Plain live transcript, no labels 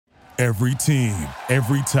Every team,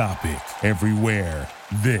 every topic, everywhere.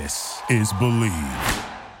 This is Believe.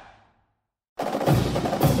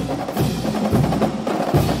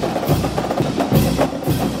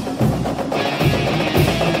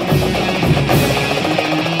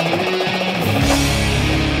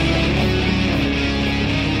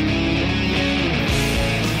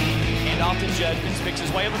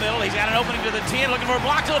 Way in the middle. He's got an opening to the 10, looking for a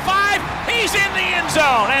block to the 5. He's in the end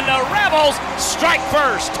zone, and the Rebels strike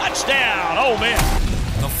first. Touchdown, Ole Miss.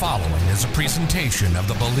 The following is a presentation of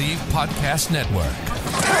the Believe Podcast Network.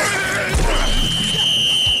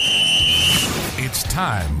 It's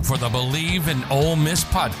time for the Believe in Ole Miss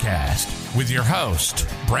podcast with your host,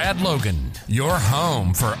 Brad Logan, your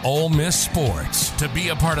home for Ole Miss sports. To be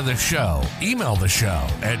a part of the show, email the show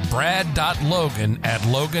at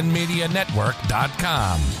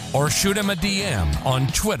brad.logan@loganmedianetwork.com or shoot him a DM on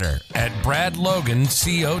Twitter at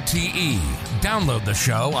BradLoganCOTE. Download the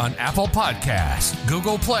show on Apple Podcasts,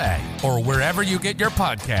 Google Play, or wherever you get your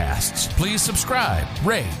podcasts. Please subscribe,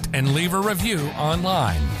 rate, and leave a review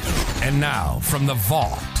online. And now, from the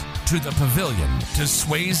vault to the pavilion to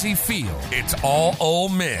Swayze Field, it's all Ole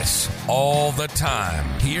Miss all the time.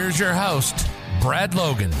 Here's your host, Brad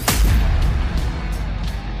Logan.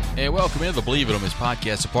 And welcome into the Believe in Ole Miss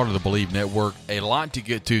podcast, a part of the Believe Network. A lot to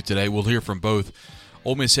get to today. We'll hear from both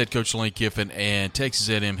Ole Miss head coach Lane Kiffin and Texas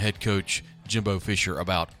A&M head coach Jimbo Fisher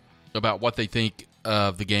about what they think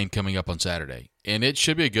of the game coming up on Saturday. And it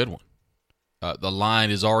should be a good one. The line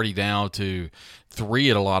is already down to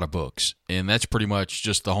 3 at a lot of books, and that's pretty much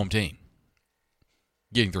just the home team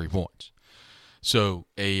getting 3 points. So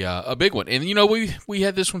a big one. And, you know, we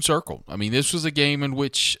had this one circled. I mean, this was a game in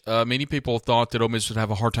which many people thought that Ole Miss would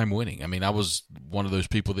have a hard time winning. I mean, I was one of those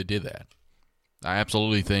people that did that. I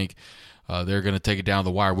absolutely think they're going to take it down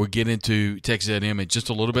the wire. We'll get into Texas A&M in just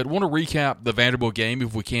a little bit. I want to recap the Vanderbilt game,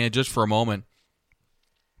 if we can, just for a moment.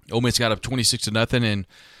 Ole Miss got up 26-0, and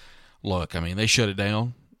look, I mean, they shut it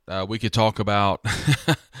down. We could talk about,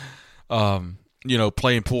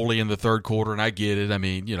 playing poorly in the third quarter, and I get it. I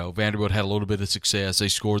mean, Vanderbilt had a little bit of success. They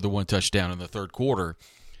scored the one touchdown in the third quarter,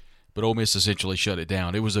 but Ole Miss essentially shut it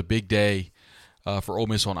down. It was a big day for Ole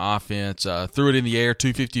Miss on offense. Threw it in the air,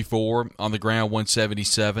 254, on the ground,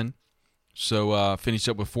 177. So finished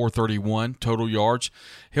up with 431 total yards.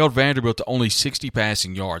 Held Vanderbilt to only 60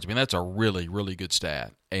 passing yards. I mean, that's a really, really good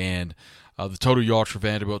stat. And the total yards for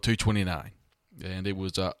Vanderbilt, 229. And it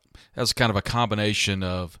was that was kind of a combination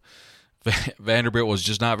of Vanderbilt was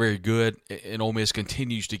just not very good, and Ole Miss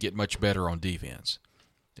continues to get much better on defense.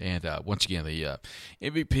 And once again, the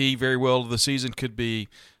MVP very well of the season could be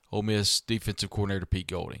Ole Miss defensive coordinator Pete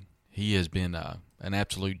Golding. He has been an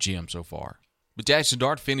absolute gem so far. But Jackson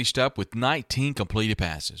Dart finished up with 19 completed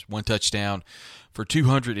passes, 1 touchdown for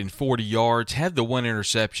 240 yards, had the 1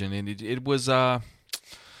 interception, and it was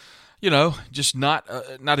just not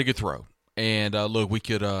a good throw. And look, we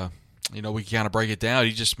could kind of break it down.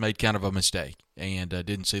 He just made kind of a mistake and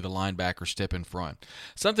didn't see the linebacker step in front.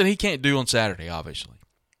 Something he can't do on Saturday, obviously.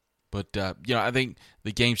 But I think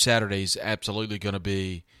the game Saturday is absolutely going to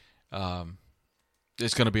be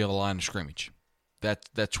it's going to be on the line of scrimmage.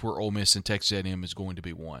 That's where Ole Miss and Texas A&M is going to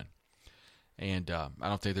be won. And I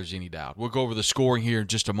don't think there's any doubt. We'll go over the scoring here in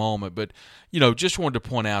just a moment. But, just wanted to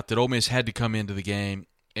point out that Ole Miss had to come into the game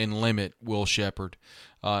and limit Will Sheppard.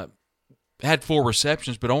 Had 4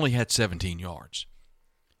 receptions, but only had 17 yards.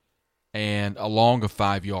 And a long of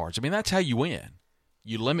 5 yards. I mean, that's how you win.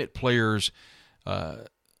 You limit players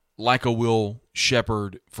like a Will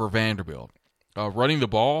Sheppard for Vanderbilt. Running the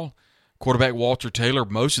ball, quarterback Walter Taylor,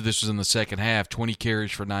 most of this was in the second half, 20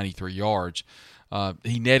 carries for 93 yards.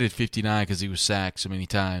 He netted 59 because he was sacked so many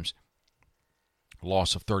times.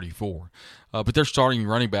 Loss of 34. But they're starting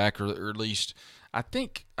running back, or at least I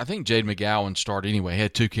think Jade McGowan started anyway. He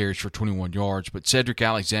had 2 carries for 21 yards. But Cedric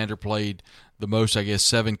Alexander played the most,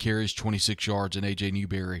 7 carries, 26 yards, and A.J.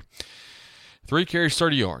 Newberry 3 carries,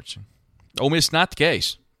 30 yards. Ole Miss, not the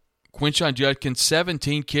case. Quinshon Judkins,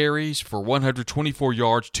 17 carries for 124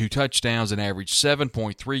 yards, 2 touchdowns, and averaged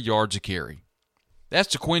 7.3 yards a carry.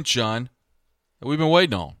 That's the Quinshon that we've been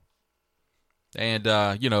waiting on. And,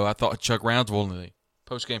 I thought Chuck Rounsville in the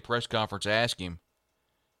post-game press conference asked him,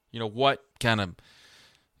 what kind of,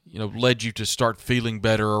 led you to start feeling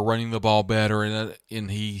better or running the ball better?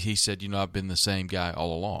 And he said, I've been the same guy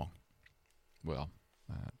all along. Well,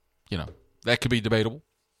 that could be debatable,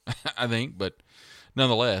 I think, but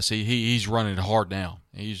nonetheless, he's running hard now.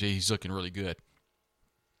 He's looking really good.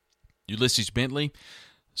 Ulysses Bentley,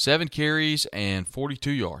 7 carries and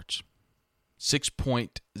 42 yards.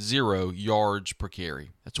 6.0 yards per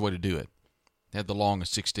carry. That's the way to do it. had the long of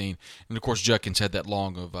 16. And, of course, Judkins had that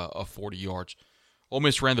long of 40 yards. Ole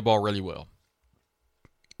Miss ran the ball really well.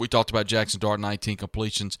 We talked about Jackson Dart, 19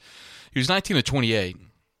 completions. He was 19 of 28.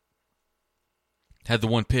 Had the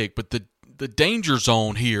one pick. But the danger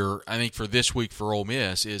zone here, I think, for this week for Ole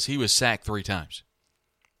Miss is he was sacked 3 times.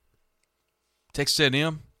 Texas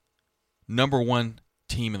A&M, number 1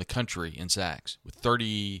 team in the country in sacks with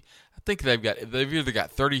 30. I think they've either got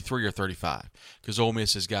 33 or 35 because Ole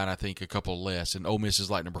Miss has got, I think, a couple less, and Ole Miss is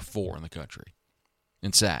like number 4 in the country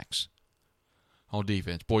in sacks on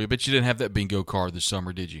defense. Boy, I bet you didn't have that bingo card this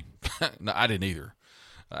summer, did you? No, I didn't either.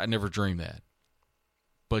 I never dreamed that.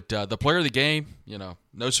 But the player of the game,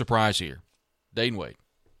 no surprise here, Dayton Wade.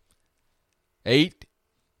 8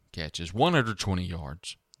 catches, 120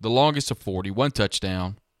 yards, the longest of 40, 1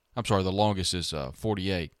 touchdown. I'm sorry, the longest is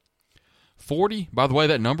 48. 40, by the way,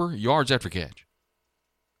 that number, yards after catch.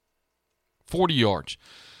 40 yards.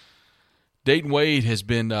 Dayton Wade has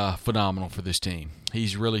been phenomenal for this team.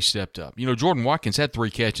 He's really stepped up. Jordan Watkins had 3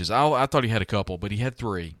 catches. I thought he had a couple, but he had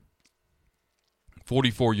 3.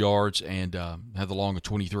 44 yards and had the long of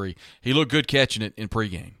 23. He looked good catching it in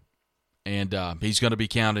pregame. And he's going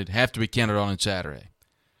to have to be counted on Saturday.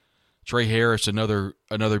 Trey Harris, another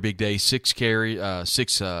big day, 6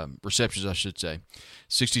 receptions, I should say,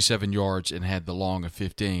 67 yards and had the long of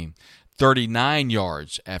 15, 39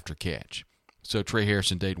 yards after catch. So Trey Harris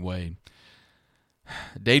and Dayton Wade.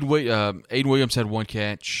 Aiden Williams had 1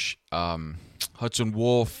 catch. Hudson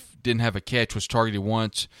Wolf didn't have a catch, was targeted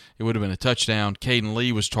once. It would have been a touchdown. Caden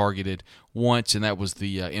Lee was targeted once, and that was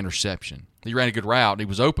the interception. He ran a good route. He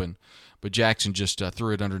was open, but Jackson just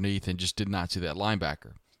threw it underneath and just did not see that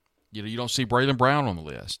linebacker. You don't see Braylon Brown on the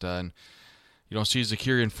list. And you don't see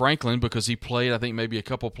Zakarian Franklin because he played, I think, maybe a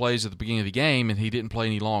couple plays at the beginning of the game, and he didn't play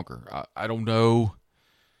any longer. I don't know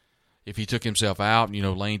if he took himself out.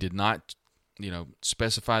 Lane did not,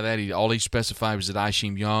 specify that. All he specified was that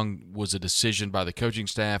Isheem Young was a decision by the coaching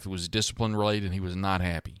staff. It was discipline-related, and he was not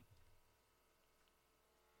happy.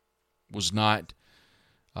 Was not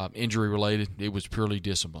injury-related. It was purely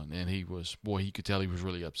discipline, and he could tell he was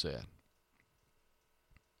really upset.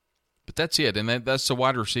 But that's it, and that's the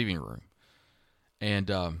wide receiving room. And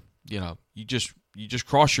you just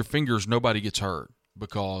cross your fingers nobody gets hurt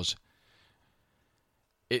because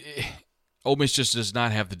Ole Miss just does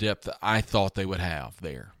not have the depth that I thought they would have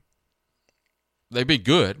there. They've been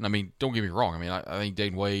good. I mean, don't get me wrong. I mean, I think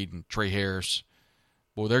Dayton Wade and Trey Harris,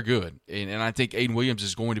 boy, they're good, and I think Aiden Williams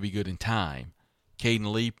is going to be good in time.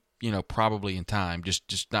 Caden Lee, probably in time,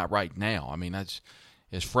 just not right now. I mean, that's.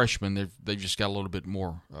 As freshmen, they've just got a little bit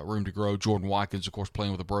more room to grow. Jordan Watkins, of course,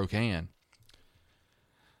 playing with a broke hand.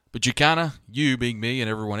 But you being me and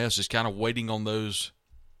everyone else, is kind of waiting on those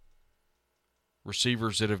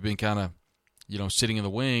receivers that have been kind of, sitting in the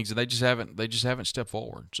wings, and they just haven't stepped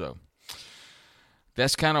forward. So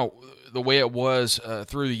that's kind of the way it was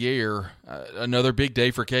through the year. Another big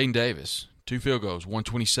day for Caden Davis. 2 field goals,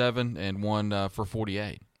 127 and 1 for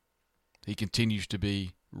 48. He continues to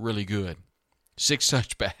be really good. 6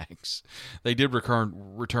 touchbacks. They did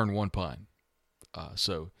return 1 punt.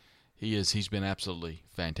 So he's been absolutely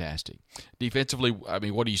fantastic. Defensively, I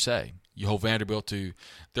mean, what do you say? You hold Vanderbilt to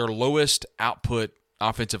their lowest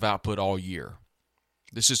offensive output all year.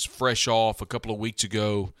 This is fresh off a couple of weeks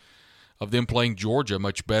ago of them playing Georgia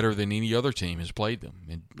much better than any other team has played them.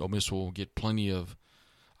 And Ole Miss will get plenty of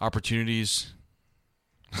opportunities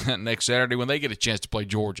next Saturday when they get a chance to play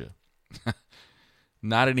Georgia.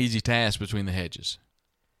 Not an easy task between the hedges.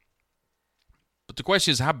 But the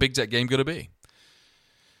question is, how big is that game going to be?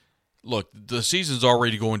 Look, the season's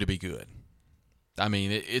already going to be good. I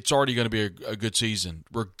mean, it's already going to be a good season,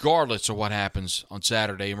 regardless of what happens on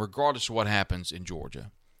Saturday and regardless of what happens in Georgia.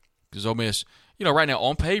 Because Ole Miss, right now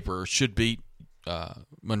on paper should beat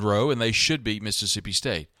Monroe, and they should beat Mississippi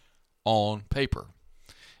State on paper.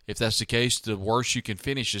 If that's the case, the worst you can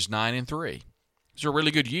finish is 9-3. It's a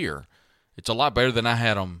really good year. It's a lot better than I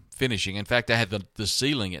had them finishing. In fact, I had the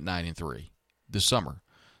ceiling at 9-3 this summer.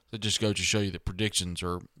 So just goes to show you that predictions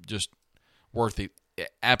are just worth it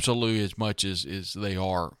absolutely as much as they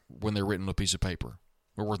are when they're written on a piece of paper.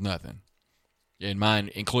 They're worth nothing, and mine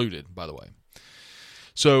included, by the way.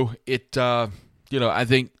 So I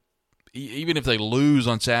think even if they lose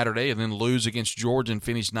on Saturday and then lose against Georgia and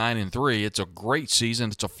finish 9-3, it's a great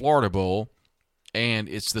season. It's a Florida Bowl, and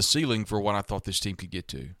it's the ceiling for what I thought this team could get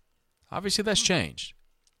to. Obviously, that's changed.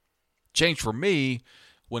 Changed for me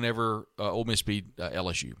whenever Ole Miss beat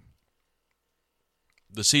LSU.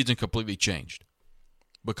 The season completely changed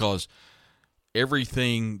because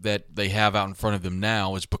everything that they have out in front of them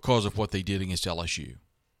now is because of what they did against LSU.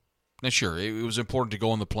 Now, sure, it was important to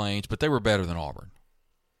go on the Plains, but they were better than Auburn.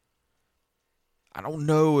 I don't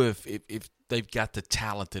know if they've got the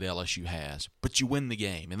talent that LSU has, but you win the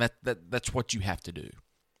game, and that's what you have to do.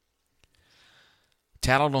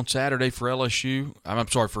 Talent on Saturday for LSU, I'm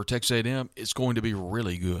sorry, for Texas A&M, it's going to be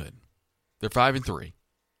really good. They're 5-3.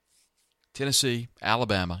 Tennessee,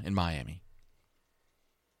 Alabama, and Miami.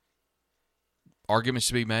 Arguments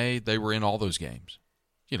to be made, they were in all those games,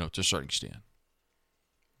 to a certain extent.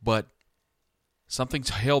 But something's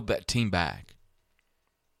held that team back.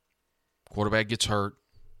 Quarterback gets hurt,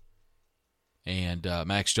 and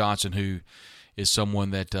Max Johnson, who is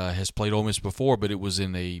someone that has played Ole Miss before, but it was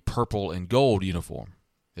in a purple and gold uniform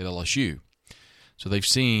at LSU. So they've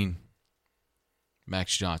seen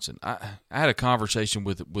Max Johnson. I had a conversation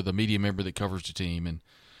with a media member that covers the team, and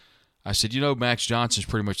I said, Max Johnson's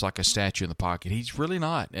pretty much like a statue in the pocket. He's really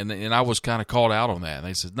not. And I was kind of called out on that. And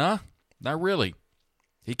they said, nah, not really.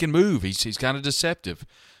 He can move. He's kind of deceptive,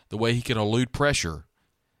 the way he can elude pressure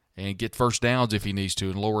and get first downs if he needs to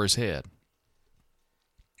and lower his head.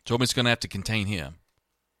 So it's going to have to contain him.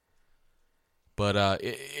 But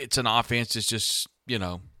it's an offense that's just, I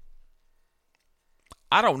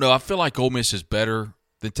don't know. I feel like Ole Miss is better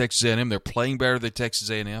than Texas A&M. They're playing better than Texas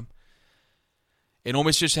A&M. And Ole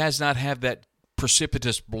Miss just has not had that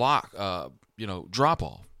precipitous drop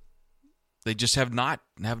off. They just have not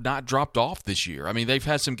dropped off this year. I mean, they've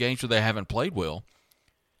had some games where they haven't played well,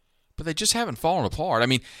 but they just haven't fallen apart. I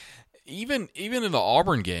mean, even in the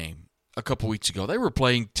Auburn game a couple weeks ago, they were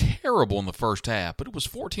playing terrible in the first half, but it was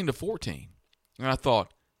 14-14. And I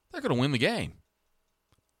thought, they're going to win the game.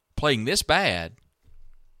 Playing this bad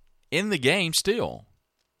in the game still.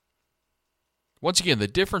 Once again, the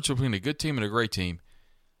difference between a good team and a great team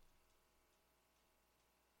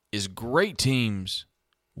is great teams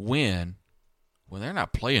win when they're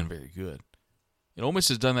not playing very good. And Ole Miss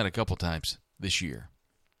has done that a couple times this year.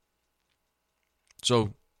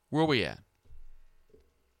 So, where are we at?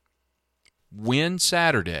 Win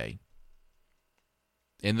Saturday,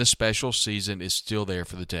 and the special season is still there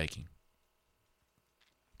for the taking.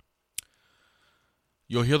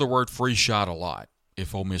 You'll hear the word free shot a lot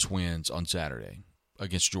if Ole Miss wins on Saturday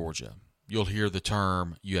against Georgia. You'll hear the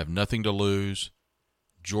term, you have nothing to lose.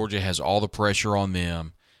 Georgia has all the pressure on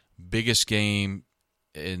them. Biggest game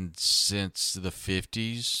since the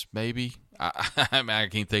 50s, maybe. I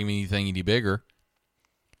can't think of anything any bigger.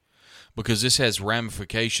 Because this has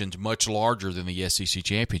ramifications much larger than the SEC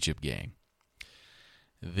championship game.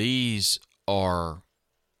 These are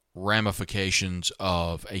ramifications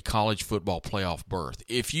of a college football playoff berth.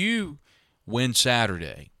 If you win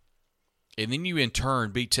Saturday, and then you in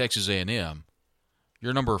turn beat Texas A&M,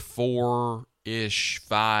 you're number 4-ish,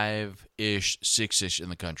 5-ish, 6-ish in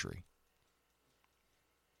the country.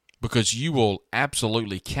 Because you will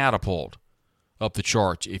absolutely catapult up the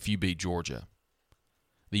charts if you beat Georgia.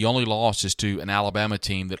 The only loss is to an Alabama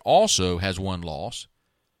team that also has one loss.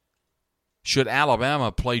 Should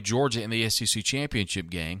Alabama play Georgia in the SEC championship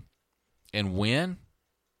game and win,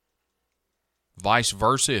 vice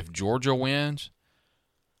versa, if Georgia wins,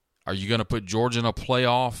 are you going to put Georgia in a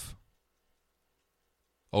playoff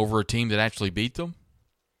over a team that actually beat them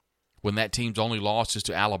when that team's only loss is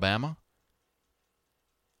to Alabama?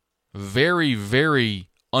 Very, very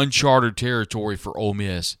uncharted territory for Ole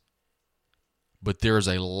Miss, but there's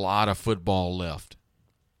a lot of football left.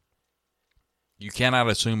 You cannot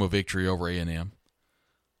assume a victory over A&M.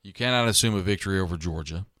 You cannot assume a victory over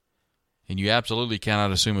Georgia. And you absolutely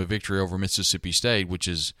cannot assume a victory over Mississippi State, which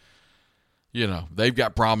is, they've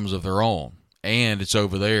got problems of their own. And it's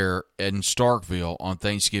over there in Starkville on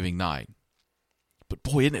Thanksgiving night. But,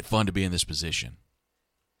 boy, isn't it fun to be in this position?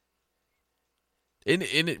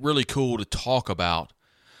 Isn't it really cool to talk about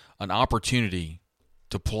an opportunity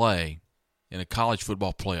to play in a college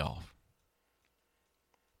football playoff?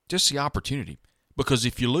 Just the opportunity. Because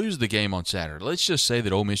if you lose the game on Saturday, let's just say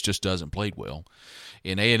that Ole Miss just doesn't play well,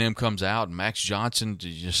 and A&M comes out and Max Johnson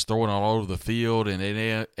just throwing it all over the field, and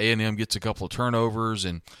A&M gets a couple of turnovers,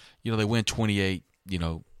 and they win 28-17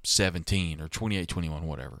 or 28-21,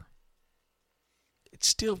 whatever. It's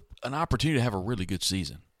still an opportunity to have a really good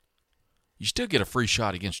season. You still get a free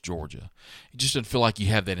shot against Georgia. It just doesn't feel like you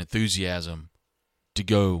have that enthusiasm to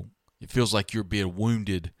go. It feels like you're being a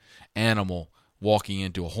wounded animal walking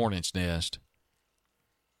into a hornet's nest,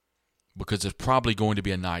 because it's probably going to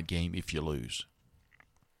be a night game if you lose.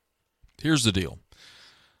 Here's the deal.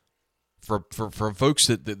 For folks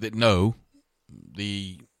that know,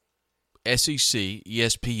 the SEC,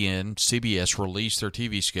 ESPN, CBS released their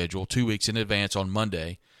TV schedule 2 weeks in advance on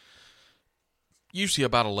Monday, usually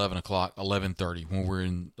about 11 o'clock, 11:30 when we're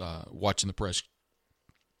in watching the press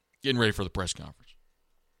getting ready for the press conference.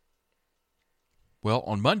 Well,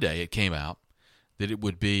 on Monday it came out that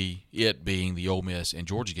it being the Ole Miss and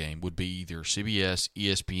Georgia game would be either CBS,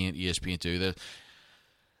 ESPN, ESPN2.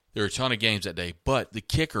 There are a ton of games that day, but the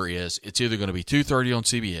kicker is it's either going to be 2:30 on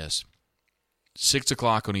CBS, 6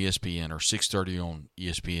 o'clock on ESPN, or 6:30 on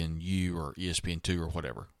ESPNU or ESPN2 or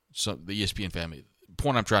whatever. So the ESPN family. The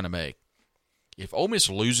point I'm trying to make, if Ole Miss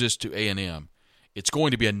loses to A&M, it's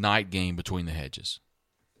going to be a night game between the hedges.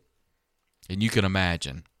 And you can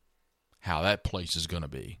imagine how that place is going to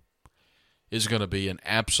be. It's going to be an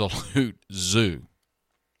absolute zoo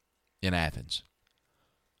in Athens.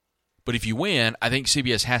 But if you win, I think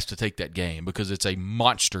CBS has to take that game because it's a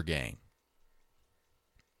monster game.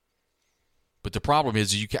 But the problem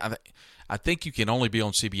is, I think you can only be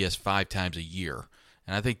on CBS 5 times a year.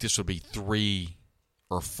 And I think this will be 3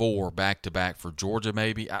 or 4 back-to-back for Georgia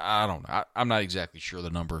maybe. I don't know. I'm not exactly sure of the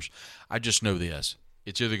numbers. I just know this.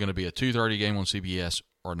 It's either going to be a 2:30 game on CBS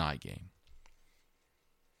or a night game.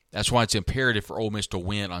 That's why it's imperative for Ole Miss to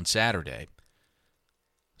win on Saturday.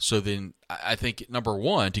 So then I think, number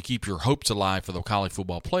one, to keep your hopes alive for the college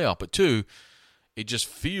football playoff, but 2, it just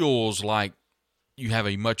feels like you have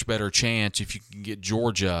a much better chance if you can get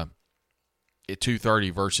Georgia at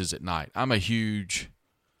 2:30 versus at night. I'm a huge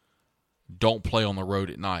don't play on the road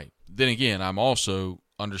at night. Then again, I'm also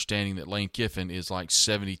understanding that Lane Kiffin is like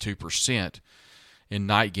 72% in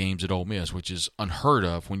night games at Ole Miss, which is unheard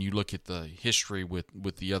of when you look at the history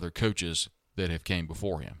with the other coaches that have come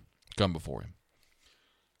before him.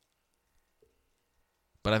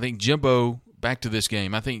 But I think Jimbo, back to this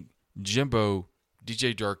game, I think Jimbo,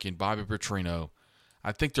 DJ Durkin, Bobby Petrino,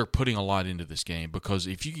 I think they're putting a lot into this game because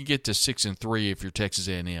if you can get to 6-3 if you're Texas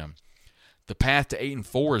A&M, the path to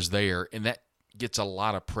 8-4 is there, and that gets a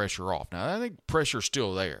lot of pressure off. Now, I think pressure's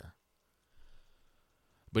still there.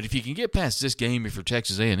 But if you can get past this game if you're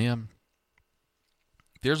Texas A&M,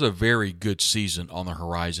 there's a very good season on the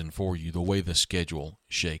horizon for you the way the schedule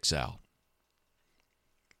shakes out.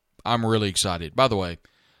 I'm really excited. By the way,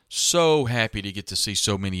 so happy to get to see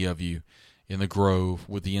so many of you in the Grove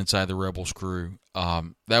with the Inside the Rebels crew.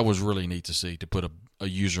 That was really neat to see, to put a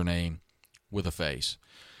username with a face.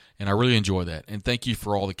 And I really enjoy that. And thank you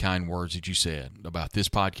for all the kind words that you said about this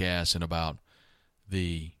podcast and about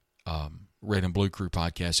the Red and Blue Crew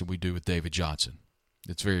podcast that we do with David Johnson.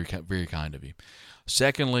 It's very, very kind of you.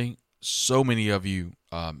 Secondly, so many of you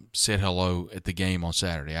said hello at the game on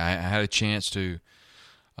Saturday. I had a chance to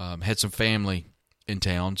had some family in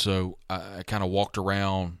town, so I kind of walked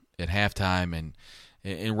around at halftime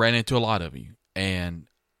and ran into a lot of you. And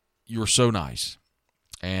you were so nice,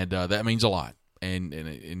 and that means a lot.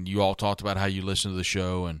 And you all talked about how you listen to the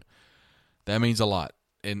show, and that means a lot.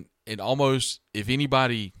 And almost, if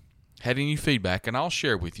anybody had any feedback, and I'll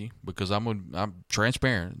share with you because I'm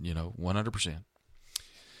transparent, 100%.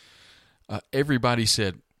 Everybody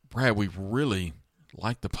said, Brad, we really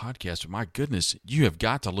like the podcast. My goodness, you have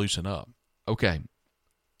got to loosen up. Okay,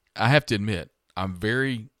 I have to admit, I'm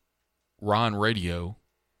very Ron Radio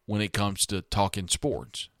when it comes to talking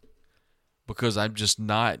sports because I'm just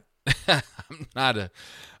not I'm not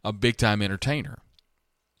a big-time entertainer.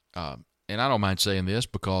 And I don't mind saying this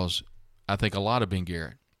because I think a lot of Ben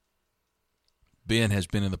Garrett. Ben has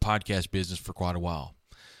been in the podcast business for quite a while.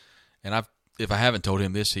 And if I haven't told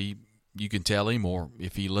him this, you can tell him, or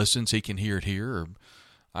if he listens, he can hear it here. Or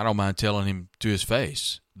I don't mind telling him to his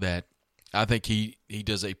face that I think he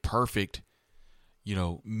does a perfect,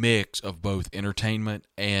 mix of both entertainment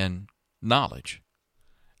and knowledge.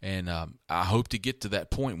 And I hope to get to that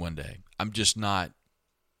point one day. I'm not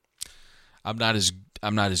as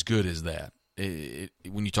good as that.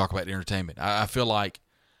 When you talk about entertainment, I feel like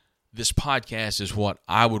this podcast is what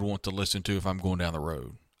I would want to listen to if I'm going down the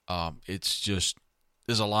road. It's just,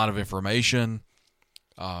 there's a lot of information,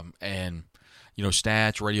 and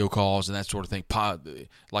stats, radio calls, and that sort of thing.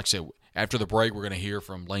 Like I said, after the break, we're going to hear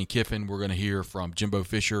from Lane Kiffin. We're going to hear from Jimbo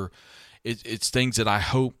Fisher. It's things that I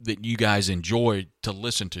hope that you guys enjoy to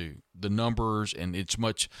listen to. The numbers, and it's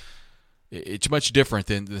much different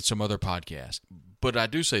than some other podcasts. But I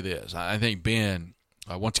do say this: I think Ben,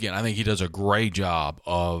 once again, I think he does a great job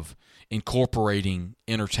of incorporating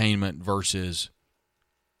entertainment versus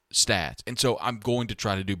stats, and so I'm going to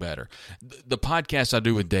try to do better. The podcast I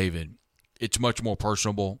do with David, it's much more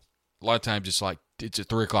personable. A lot of times, it's like it's at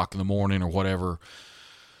 3:00 in the morning or whatever,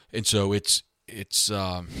 and so it's it's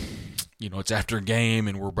after a game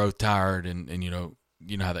and we're both tired, and you know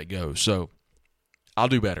how that goes. So I'll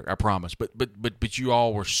do better, I promise. But you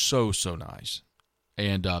all were so nice,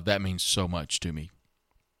 and that means so much to me,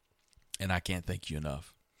 and I can't thank you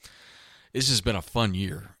enough. This has been a fun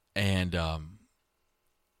year, and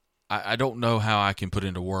I don't know how I can put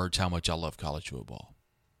into words how much I love college football.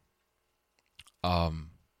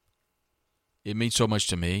 It means so much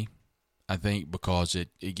to me, I think, because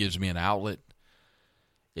it gives me an outlet.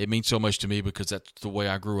 It means so much to me because that's the way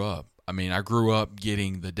I grew up. I mean, I grew up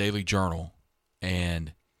getting the Daily Journal,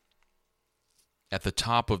 and at the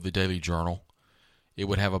top of the Daily Journal, it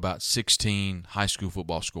would have about 16 high school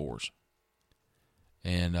football scores.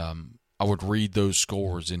 And I would read those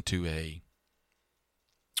scores into a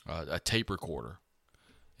tape recorder,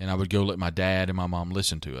 and I would go let my dad and my mom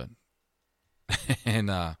listen to it. And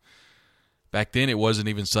back then, it wasn't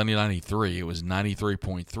even Sunday 93. It was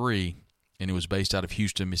 93.3, and it was based out of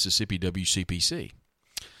Houston, Mississippi, WCPC.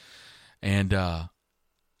 And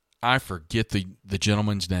I forget the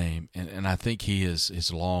gentleman's name, and I think he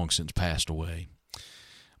is long since passed away.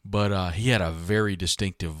 But he had a very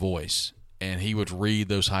distinctive voice, and he would read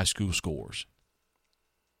those high school scores.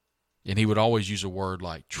 And he would always use a word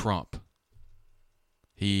like Trump,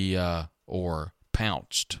 or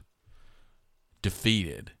pounced,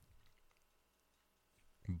 defeated,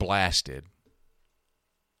 blasted.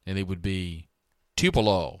 And it would be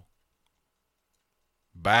Tupelo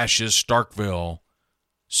bashes Starkville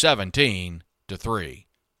 17-3. And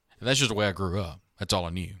that's just the way I grew up. That's all I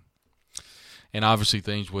knew. And obviously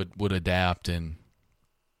things would adapt and,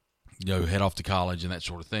 head off to college and that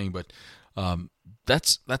sort of thing. But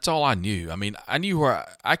that's all I knew. I mean, I knew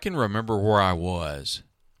I can remember where I was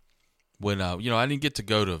when, I didn't get to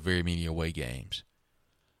go to very many away games.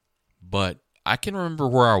 But I can remember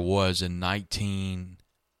where I was in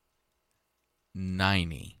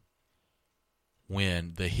 1990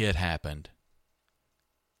 when the hit happened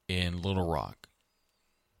in Little Rock.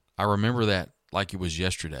 I remember that like it was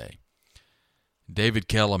yesterday. David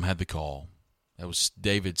Kellum had the call. That was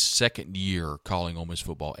David's second year calling Ole Miss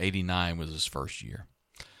football. 89 was his first year.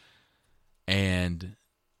 And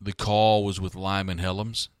the call was with Lyman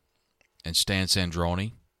Helms and Stan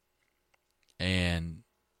Sandroni. And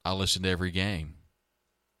I listened to every game.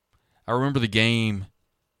 I remember the game,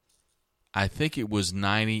 I think it was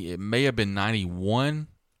 90. It may have been 91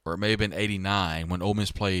 or it may have been 89 when Ole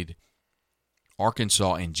Miss played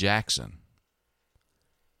Arkansas in Jackson.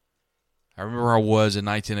 I remember where I was in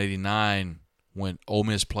 1989 when Ole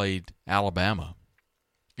Miss played Alabama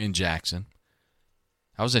in Jackson.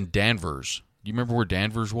 I was in Danvers. Do you remember where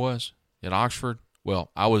Danvers was? At Oxford?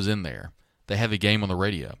 Well, I was in there. They had the game on the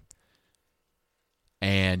radio.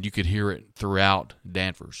 And you could hear it throughout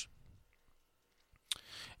Danvers.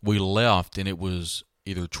 We left, and it was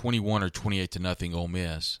either 21 or 28-0 Ole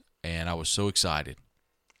Miss, and I was so excited.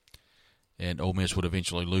 And Ole Miss would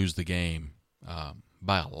eventually lose the game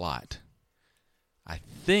by a lot. I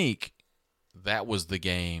think that was the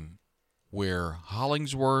game where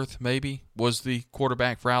Hollingsworth maybe was the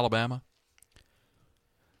quarterback for Alabama.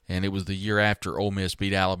 And it was the year after Ole Miss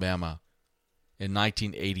beat Alabama in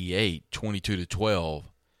 1988, 22-12,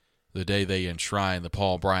 the day they enshrined the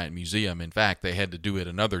Paul Bryant Museum. In fact, they had to do it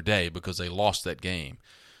another day because they lost that game.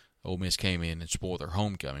 Ole Miss came in and spoiled their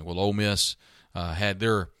homecoming. Well, Ole Miss had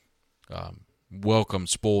their welcome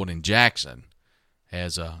spoiled in Jackson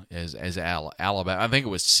as Alabama. I think it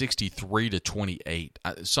was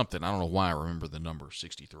 63-28. Something, I don't know why I remember the number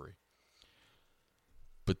 63.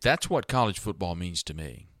 But that's what college football means to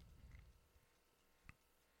me.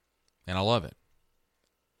 And I love it.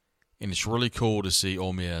 And it's really cool to see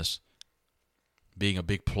Ole Miss being a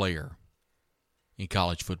big player in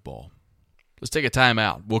college football. Let's take a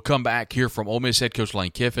timeout. We'll come back, hear from Ole Miss head coach Lane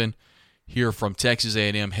Kiffin, hear from Texas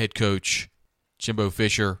A&M head coach Jimbo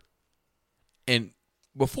Fisher. And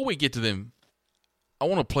before we get to them, I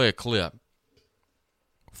want to play a clip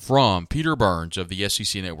from Peter Burns of the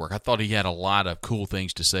SEC Network. I thought he had a lot of cool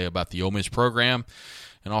things to say about the Ole Miss program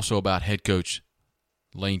and also about head coach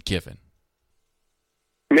Lane Kiffin.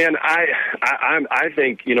 Man, I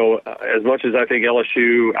think, as much as I think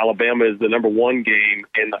LSU, Alabama is the number one game,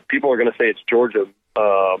 and people are going to say it's Georgia,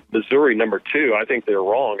 Missouri number two, I think they're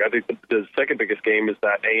wrong. I think the second biggest game is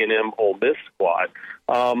that A&M Ole Miss squad.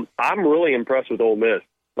 I'm really impressed with Ole Miss.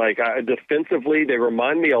 Defensively, they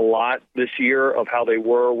remind me a lot this year of how they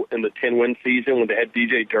were in the 10-win season when they had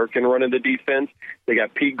DJ Durkin running the defense. They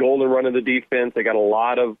got Pete Golden running the defense. They got a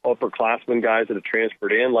lot of upperclassmen guys that have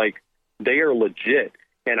transferred in. They are legit.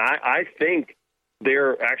 And I think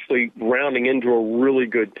they're actually rounding into a really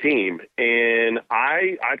good team. And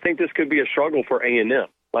I think this could be a struggle for A&M.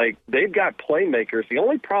 They've got playmakers. The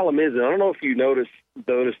only problem is, and I don't know if you noticed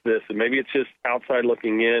this, and maybe it's just outside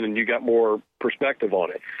looking in and you got more perspective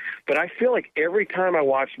on it, but I feel like every time I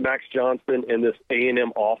watch Max Johnson and this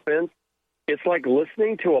A&M offense, it's like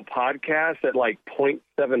listening to a podcast at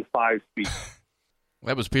 0.75 speed.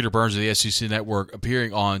 That was Peter Burns of the SEC Network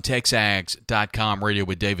appearing on TexAgs.com radio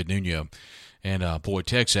with David Nuno. And,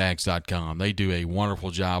 TexAgs.com, they do a wonderful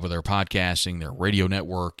job with their podcasting, their radio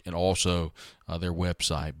network, and also their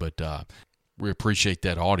website. But we appreciate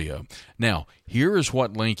that audio. Now, here is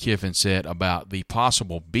what Lane Kiffin said about the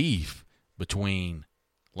possible beef between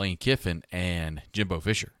Lane Kiffin and Jimbo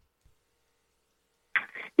Fisher.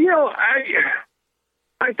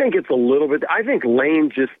 I think it's a little bit. I think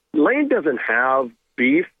Lane doesn't have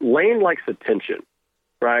beef. Lane likes attention,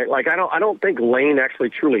 right? Like I don't think Lane actually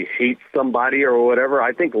truly hates somebody or whatever.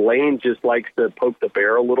 I think Lane just likes to poke the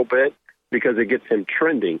bear a little bit because it gets him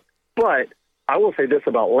trending. But I will say this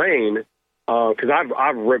about Lane, because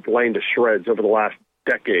I've ripped Lane to shreds over the last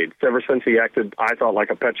decade. Ever since he acted, I thought, like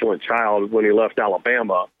a petulant child when he left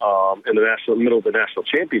Alabama in the middle of the national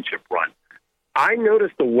championship run. I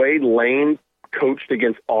noticed the way Lane coached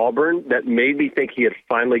against Auburn that made me think he had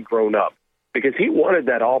finally grown up, because he wanted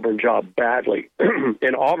that Auburn job badly,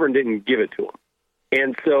 and Auburn didn't give it to him.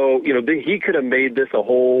 And so, he could have made this a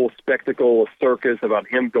whole spectacle, a circus about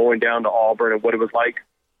him going down to Auburn and what it was like,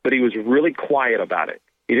 but he was really quiet about it.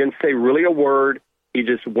 He didn't say really a word. He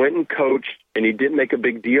just went and coached, and he didn't make a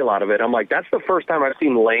big deal out of it. I'm like, that's the first time I've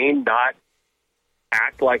seen Lane not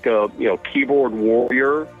act like a keyboard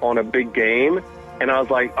warrior on a big game. And I was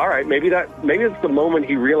like, all right, maybe it's the moment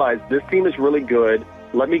he realized this team is really good.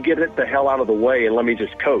 Let me get it the hell out of the way and let me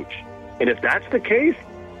just coach. And if that's the case,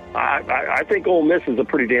 I think Ole Miss is a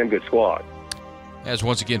pretty damn good squad. As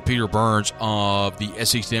once again, Peter Burns of the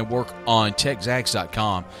SEC Network on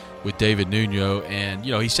TexAgs.com with David Nuno. And,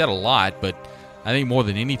 he said a lot, but I think more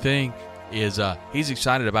than anything is he's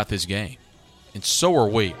excited about this game. And so are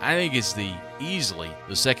we. I think it's easily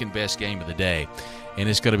the second best game of the day. And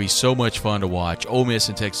it's going to be so much fun to watch. Ole Miss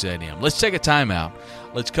and Texas A&M. Let's take a timeout.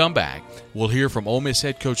 Let's come back. We'll hear from Ole Miss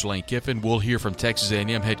head coach Lane Kiffin. We'll hear from Texas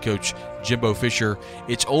A&M head coach Jimbo Fisher.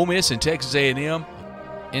 It's Ole Miss and Texas A&M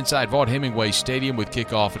inside Vaught-Hemingway Stadium with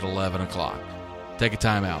kickoff at 11 o'clock. Take a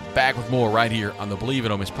timeout. Back with more right here on the Believe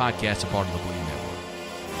in Ole Miss podcast, a part of the Believe Network.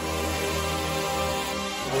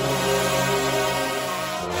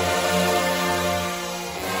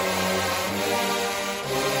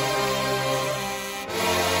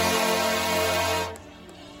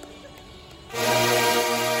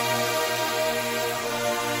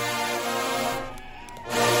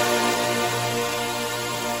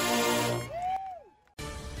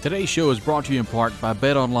 Today's show is brought to you in part by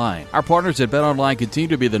BetOnline. Our partners at BetOnline continue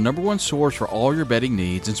to be the number one source for all your betting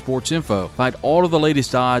needs and sports info. Find all of the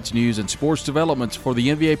latest odds, news, and sports developments for the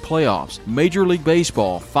NBA playoffs, Major League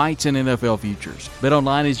Baseball, fights, and NFL futures.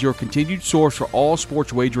 BetOnline is your continued source for all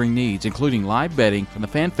sports wagering needs, including live betting and the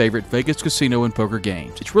fan favorite Vegas casino and poker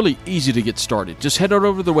games. It's really easy to get started. Just head on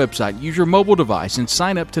over to the website, use your mobile device, and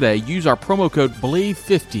sign up today. Use our promo code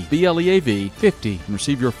BELIEVE50, BLEAV 50, and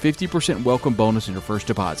receive your 50% welcome bonus in your first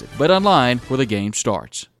deposit. BetOnline, where the game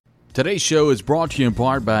starts. Today's show is brought to you in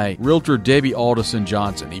part by Realtor Debbie Alderson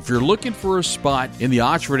Johnson. If you're looking for a spot in the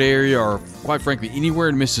Oxford area or, quite frankly, anywhere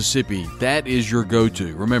in Mississippi, that is your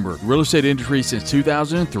go-to. Remember, real estate industry since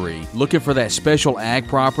 2003. Looking for that special ag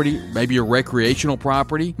property, maybe a recreational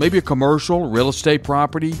property, maybe a commercial real estate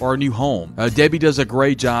property, or a new home. Debbie does a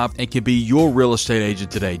great job and can be your real estate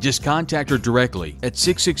agent today. Just contact her directly at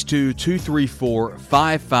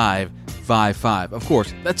 662-234-5555. Of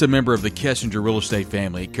course, that's a member of the Kessinger Real Estate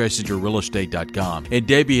family at KessingerRealEstate.com, and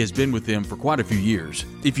Debbie has been with them for quite a few years.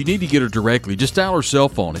 If you need to get her directly, just dial her cell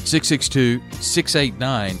phone at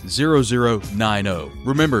 662-689-0090.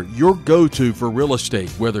 Remember, your go-to for real estate,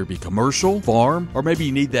 whether it be commercial, farm, or maybe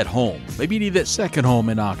you need that home. Maybe you need that second home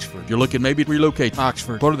in Oxford. You're looking maybe to relocate to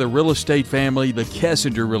Oxford. Part of the real estate family, the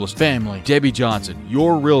Kessinger Real Estate family. Debbie Johnson,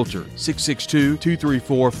 your realtor,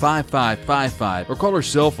 662-234-5555, or call her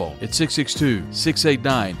cell phone at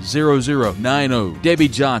 662-689-0090. Debbie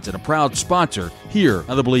Johnson, a proud sponsor here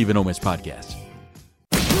on the Believe in Ole Miss podcast.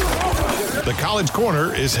 The College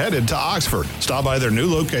Corner is headed to Oxford. Stop by their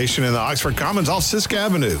new location in the Oxford Commons off Sisk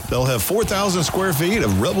Avenue. They'll have 4,000 square feet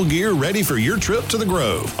of Rebel gear ready for your trip to the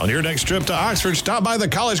Grove. On your next trip to Oxford, stop by the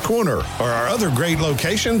College Corner or our other great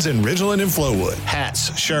locations in Ridgeland and Flowood.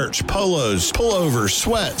 Hats, shirts, polos, pullovers,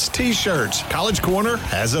 sweats, t-shirts. College Corner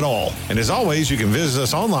has it all. And as always, you can visit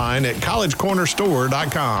us online at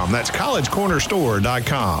collegecornerstore.com. That's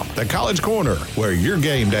collegecornerstore.com. The College Corner, where your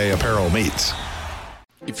game day apparel meets.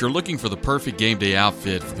 If you're looking for the perfect game day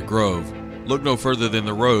outfit for the Grove, look no further than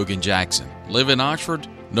the Rogue in Jackson. Live in Oxford?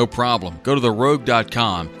 No problem. Go to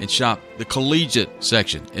therogue.com and shop the collegiate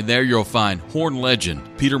section, and there you'll find Horn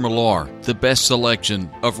legend Peter Millar, the best selection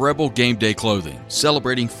of Rebel Game Day clothing,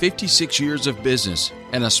 celebrating 56 years of business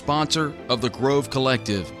and a sponsor of the Grove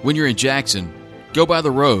Collective. When you're in Jackson, go by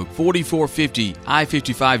the Rogue, 4450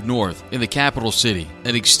 I-55 North in the capital city.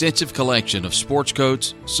 An extensive collection of sports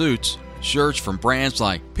coats, suits, shirts from brands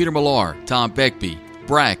like Peter Millar, Tom Beckby,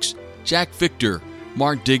 Brax, Jack Victor,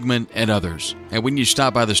 Mark Digman, and others. And when you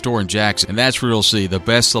stop by the store in Jackson, and that's where you'll see the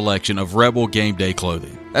best selection of Rebel Game Day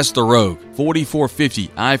clothing. That's the Rogue,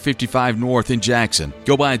 4450 I-55 North in Jackson.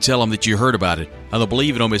 Go by and tell them that you heard about it on the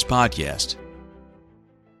Believe It on This podcast.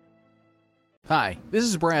 Hi, this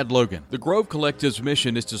is Brad Logan. The Grove Collective's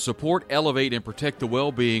mission is to support, elevate, and protect the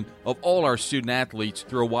well-being of all our student-athletes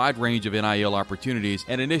through a wide range of NIL opportunities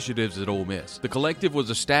and initiatives at Ole Miss. The Collective was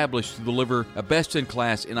established to deliver a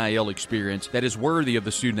best-in-class NIL experience that is worthy of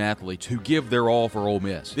the student-athletes who give their all for Ole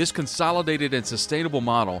Miss. This consolidated and sustainable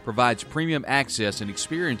model provides premium access and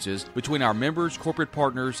experiences between our members, corporate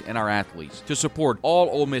partners, and our athletes. To support all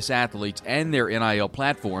Ole Miss athletes and their NIL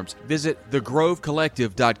platforms, visit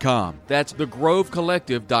thegrovecollective.com. That's thegrovecollective.com.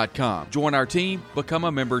 Join our team, become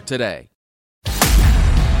a member today.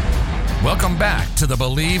 Welcome back to the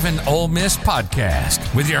Believe in Ole Miss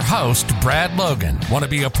podcast with your host, Brad Logan. Want to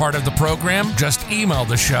be a part of the program? Just email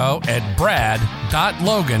the show at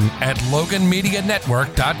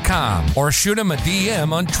brad.logan@loganmedianetwork.com or shoot him a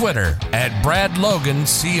DM on Twitter at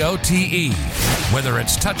BradLoganCOTE. Whether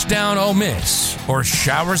it's touchdown Ole Miss or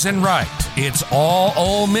showers and right, it's all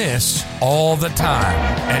Ole Miss all the time.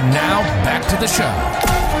 And now back to the show.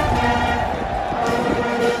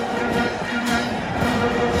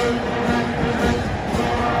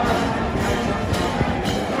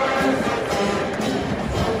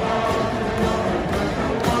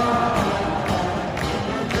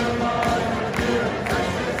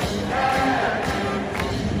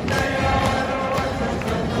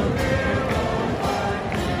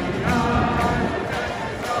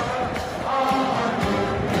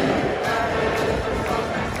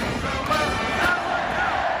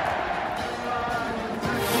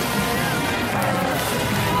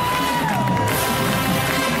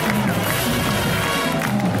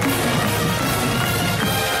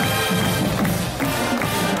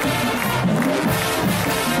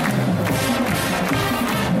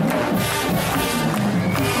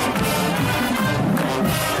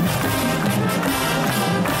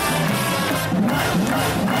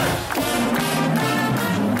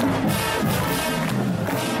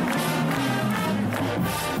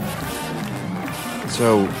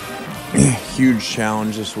 So, huge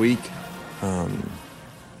challenge this week.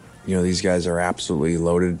 These guys are absolutely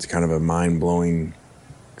loaded. It's kind of a mind-blowing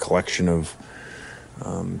collection of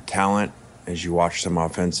talent as you watch them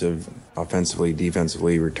offensively,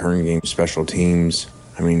 defensively, return game, special teams.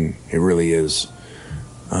 I mean, it really is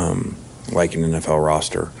like an NFL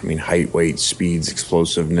roster. I mean, height, weight, speeds,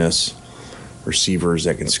 explosiveness, receivers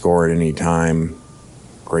that can score at any time,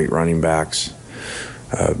 great running backs.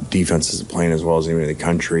 Defense is playing as well as anybody in the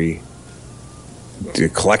country. The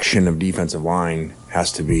collection of defensive line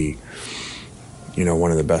has to be,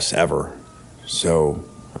 one of the best ever. So,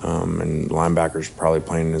 and linebackers probably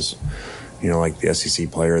playing as, like the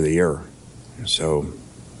SEC Player of the Year. So,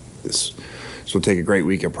 this will take a great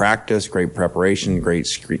week of practice, great preparation, great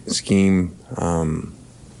scheme,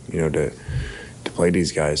 to play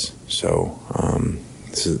these guys. So,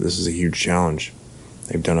 this is a huge challenge.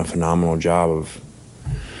 They've done a phenomenal job of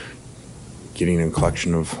getting a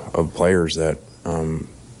collection of players that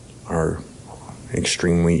are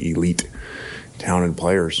extremely elite, talented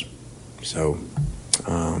players. So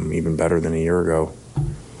even better than a year ago.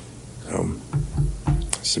 So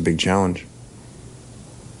it's a big challenge.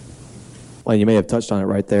 Well, you may have touched on it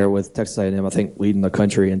right there with Texas A&M, I think, leading the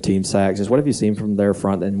country in team sacks. Just what have you seen from their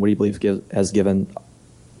front, and what do you believe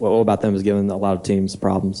what about them has given a lot of teams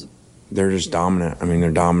problems? They're just dominant. I mean,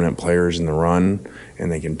 they're dominant players in the run,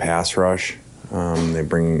 and they can pass rush. They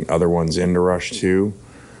bring other ones in to rush too.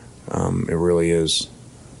 It really is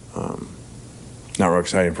not real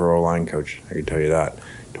exciting for our line coach, I can tell you that,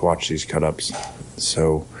 to watch these cut-ups.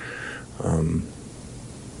 So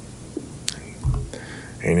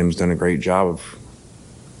A&M's done a great job of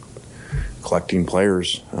collecting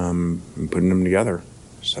players and putting them together.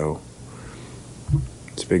 So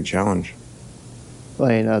it's a big challenge.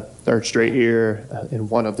 Playing a third straight year in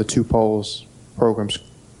one of the two polls, programs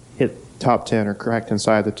hit top 10 or cracked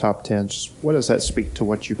inside the top 10. Just what does that speak to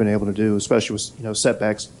what you've been able to do, especially with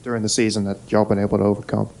setbacks during the season that y'all been able to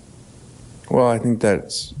overcome? Well, I think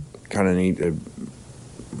that's kind of neat.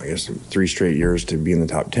 3 straight years to be in the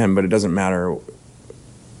top 10, but it doesn't matter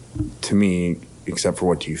to me, except for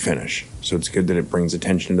what do you finish. So it's good that it brings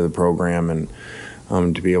attention to the program, and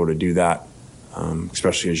to be able to do that,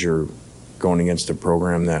 especially as you're going against a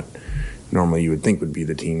program that normally you would think would be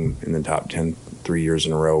the team in the top 10 3 years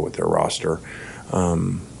in a row with their roster.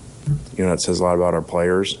 That says a lot about our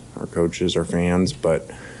players, our coaches, our fans, but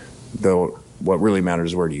what really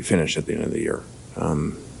matters is where do you finish at the end of the year.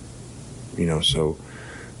 So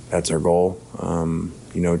that's our goal,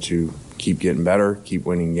 to keep getting better, keep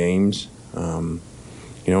winning games.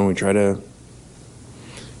 We try to,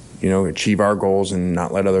 achieve our goals and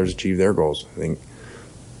not let others achieve their goals. I think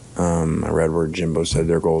I read where Jimbo said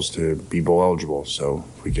their goal is to be bowl eligible. So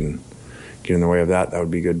if we can get in the way of that, that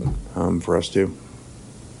would be good for us too.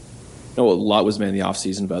 A lot was made in the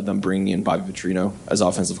offseason about them bringing in Bobby Petrino as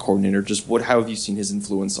offensive coordinator. Just how have you seen his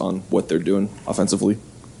influence on what they're doing offensively?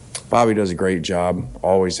 Bobby does a great job,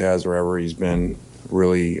 always has wherever he's been.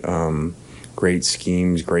 Really great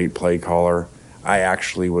schemes, great play caller. I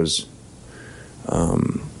actually was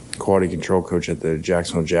quality control coach at the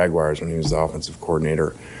Jacksonville Jaguars when he was the offensive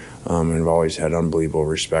coordinator, and I've always had unbelievable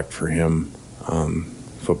respect for him,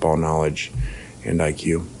 football knowledge, and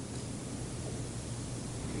IQ.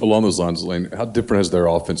 Along those lines, Elaine, how different has their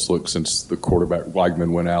offense looked since the quarterback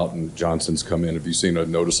Weigman went out and Johnson's come in? Have you seen a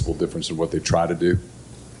noticeable difference in what they try to do?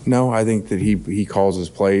 No, I think that he calls his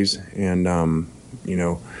plays and,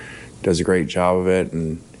 does a great job of it,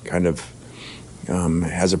 and kind of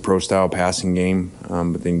has a pro-style passing game,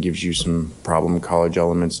 but then gives you some problem college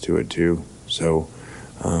elements to it too. So,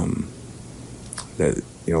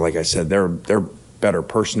 like I said, they're better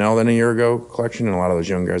personnel than a year ago collection, and a lot of those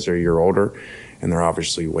young guys are a year older, and they're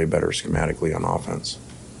obviously way better schematically on offense.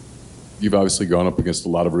 You've obviously gone up against a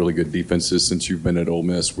lot of really good defenses since you've been at Ole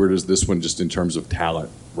Miss. Where does this one, just in terms of talent,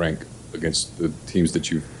 rank against the teams that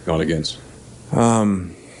you've gone against?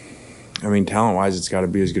 Talent-wise, it's got to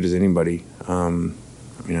be as good as anybody.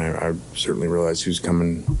 I certainly realize who's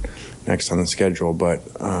coming next on the schedule, but,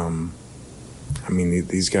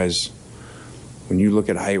 these guys, when you look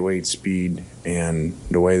at height, weight, speed, and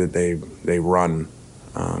the way that they run,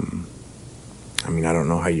 I don't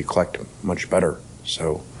know how you collect much better.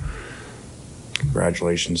 So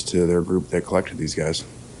congratulations to their group that collected these guys.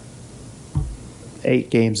 8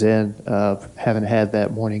 games in, haven't had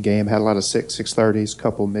that morning game, had a lot of 6:30s,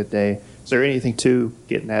 couple midday. Is there anything to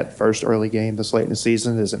getting that first early game this late in the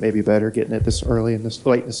season? Is it maybe better getting it this early and this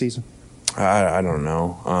late in the season? I don't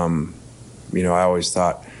know. I always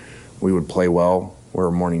thought we would play well. We're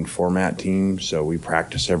a morning format team, so we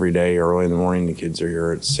practice every day early in the morning. The kids are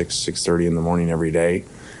here at 6:30 in the morning every day.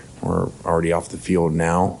 We're already off the field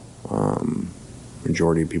now.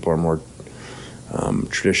 Majority of people are more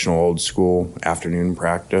traditional old school afternoon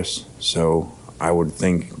practice. So I would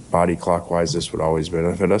think body clock-wise this would always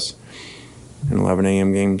benefit us in 11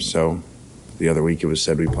 a.m. games. So the other week it was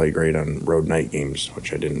said we play great on road night games,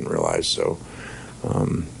 which I didn't realize. So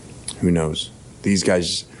who knows? These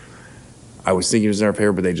guys, I was thinking it was in our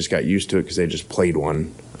favor, but they just got used to it because they just played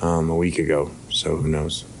one a week ago. So who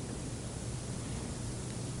knows?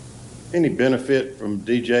 Any benefit from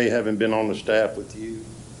DJ having been on the staff with you,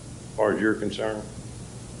 as far as you're concerned?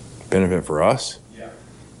 Benefit for us? Yeah.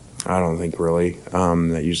 I don't think really.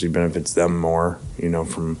 That usually benefits them more,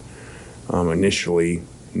 from initially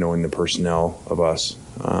knowing the personnel of us,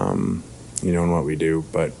 and what we do.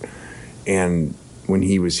 And when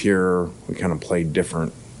he was here, we kind of played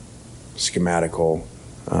different schematical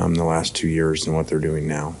the last 2 years than what they're doing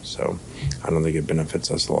now. So I don't think it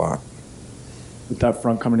benefits us a lot. With that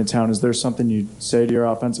front coming to town, is there something you'd say to your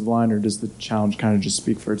offensive line, or does the challenge kind of just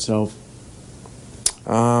speak for itself?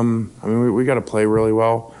 We got to play really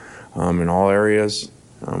well in all areas.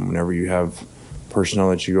 Whenever you have personnel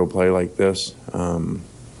that you go play like this, and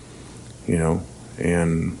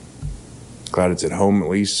glad it's at home at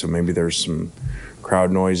least, so maybe there's some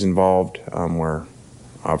crowd noise involved, where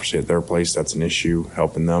obviously at their place that's an issue,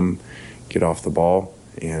 helping them get off the ball.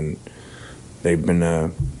 And they've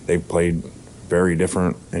played very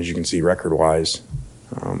different, as you can see record-wise,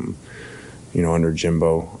 under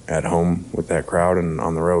Jimbo at home with that crowd, and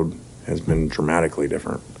on the road has been dramatically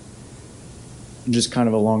different. Just kind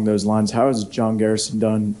of along those lines, how has John Garrison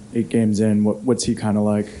done 8 games in? What's he kind of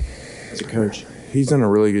like as a coach? He's done a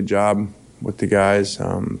really good job with the guys.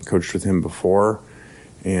 Coached with him before,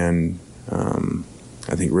 and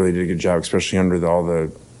I think really did a good job, especially under all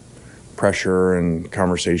the pressure and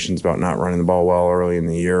conversations about not running the ball well early in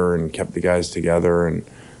the year, and kept the guys together, and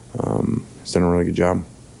he's done a really good job.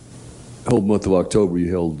 The whole month of October,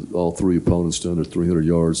 you held all 3 opponents to under 300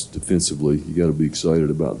 yards defensively. You got to be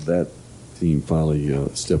excited about that team finally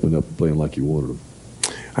stepping up and playing like you wanted them.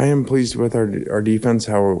 I am pleased with our defense,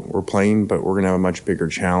 how we're playing, but we're going to have a much bigger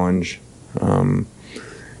challenge,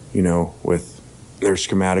 with their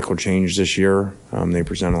schematical change this year. They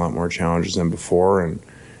present a lot more challenges than before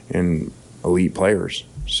and elite players.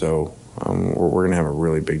 So we're going to have a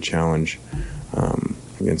really big challenge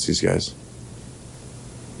against these guys.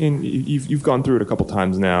 And you've gone through it a couple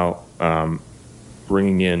times now,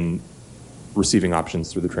 bringing in receiving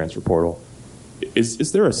options through the transfer portal.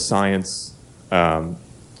 Is there a science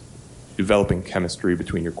developing chemistry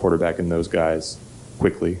between your quarterback and those guys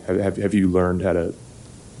quickly? Have you learned how to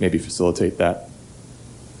maybe facilitate that?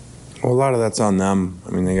 Well, a lot of that's on them. I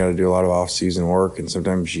mean, they got to do a lot of off-season work, and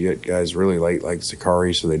sometimes you get guys really late like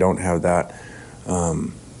Sakari, so they don't have that.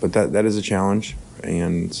 But that is a challenge,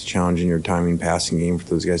 and it's a challenge in your timing passing game for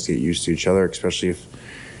those guys to get used to each other, especially if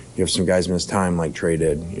you have some guys miss time like Trey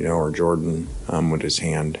did, or Jordan with his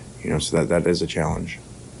hand. So that is a challenge.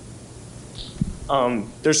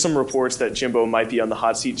 There's some reports that Jimbo might be on the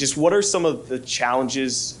hot seat. Just what are some of the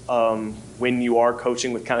challenges when you are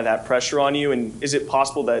coaching with kind of that pressure on you? And is it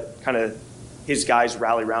possible that kind of his guys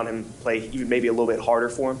rally around him, play even maybe a little bit harder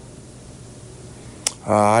for him?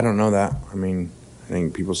 I don't know that. I mean, I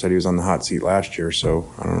think people said he was on the hot seat last year,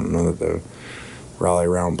 so I don't know that the rally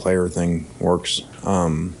around player thing works.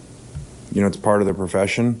 It's part of the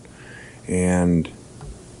profession, and,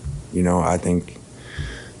 I think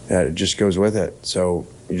that it just goes with it. So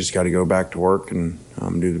you just got to go back to work and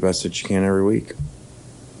do the best that you can every week.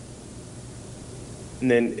 And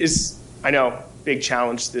then I know, big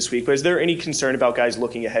challenge this week, but is there any concern about guys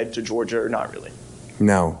looking ahead to Georgia or not really?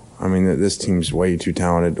 No. I mean, this team's way too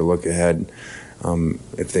talented to look ahead.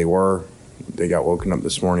 If they were, they got woken up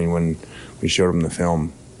this morning when we showed them the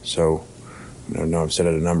film. So, I've said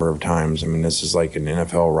it a number of times. I mean, this is like an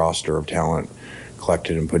NFL roster of talent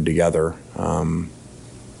collected and put together.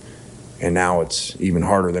 And now it's even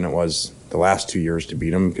harder than it was the last 2 years to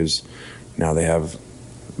beat them because now they have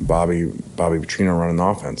Bobby Petrino running the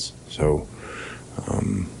offense. So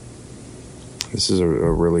this is a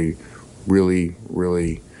really, really,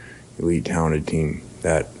 really elite, talented team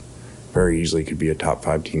that very easily could be a top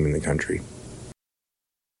 5 team in the country.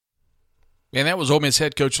 And that was Ole Miss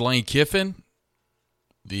head coach Lane Kiffin,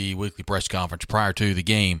 the weekly press conference prior to the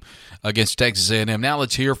game against Texas A&M. Now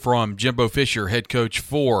let's hear from Jimbo Fisher, head coach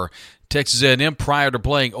for Texas A&M, prior to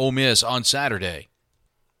playing Ole Miss on Saturday.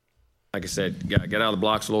 Like I said, get out of the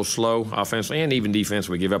blocks a little slow offensively and even defense.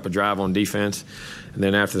 We give up a drive on defense. And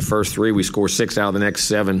then after the first 3, we score 6 out of the next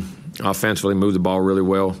 7 offensively, moved the ball really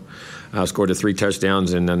well. Scored the 3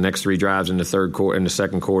 touchdowns in the next 3 drives in the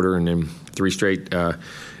second quarter, and then 3 straight.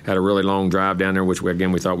 Had a really long drive down there, which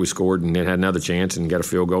we thought we scored, and then had another chance and got a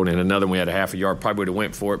field goal. And another one, we had a half a yard. Probably would have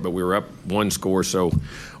went for it, but we were up 1 score, so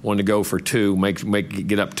wanted to go for 2,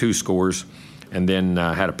 get up 2 scores. And then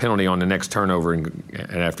had a penalty on the next turnover, and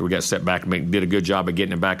after we got set back, did a good job of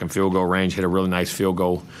getting it back in field goal range, hit a really nice field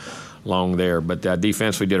goal long there. But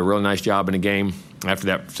defense, we did a really nice job in the game. After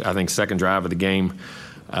that, I think, second drive of the game,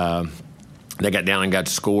 they got down and got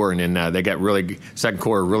to score, and then they got really, second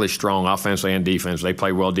quarter, really strong offensively and defensively. They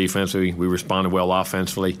played well defensively. We responded well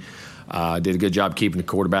offensively. Did a good job keeping the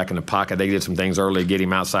quarterback in the pocket. They did some things early to get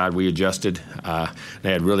him outside. We adjusted.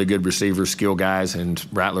 They had really good receivers, skill guys, and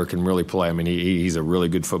Rattler can really play. I mean, he's a really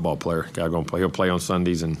good football player. He'll play on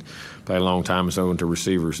Sundays and play a long time and so into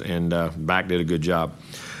receivers. And back did a good job.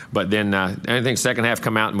 But then I think second half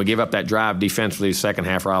come out and we give up that drive defensively second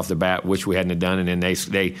half right off the bat, which we hadn't done. And then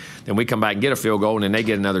then we come back and get a field goal, and then they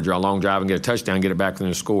get another long drive and get a touchdown, get it back within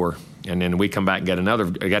the score. And then we come back and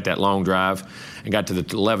got that long drive and got to the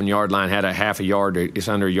 11-yard line, had a half a yard, it's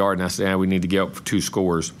under a yard, and I said, we need to get up 2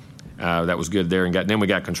 scores. That was good there. And then we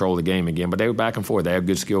got control of the game again. But they were back and forth. They have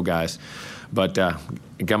good skill guys. But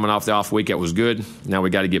coming off the off week, it was good. Now we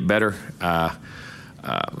got to get better.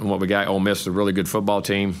 What we got, Ole Miss is a really good football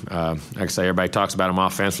team. Like I say, everybody talks about them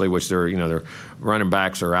offensively, which their running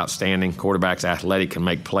backs are outstanding. Quarterbacks athletic, can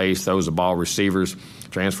make plays, throws the ball. Receivers,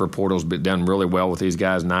 transfer portal's been done really well with these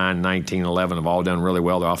guys. 9, 19, 11 have all done really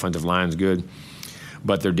well. Their offensive line's good.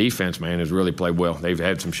 But their defense, man, has really played well. They've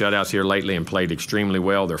had some shutouts here lately and played extremely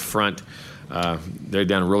well. Their front, they've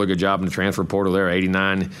done a really good job in the transfer portal there.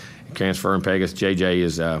 89 transfer in Pegasus.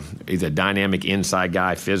 JJ he's a dynamic inside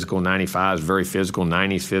guy, physical. 95 is very physical.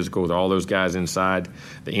 90 is physical with all those guys inside.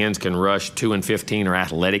 The ends can rush. 2 and 15 are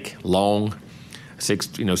athletic, long.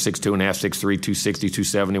 6'2.5", 6'3", 260,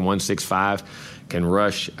 270, 165 can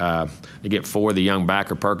rush. They get 4, the young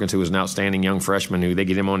backer, Perkins, who is an outstanding young freshman, who they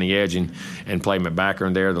get him on the edge and play him at backer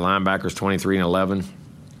in there. The linebackers 23 and 11.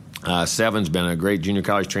 7's been a great junior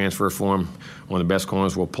college transfer for him. One of the best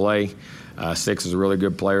corners we'll play. 6 is a really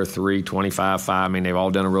good player. 3, 25, 5. I mean, they've all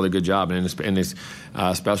done a really good job. And in this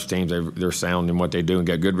special teams, they're sound in what they do and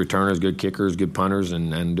got good returners, good kickers, good punters,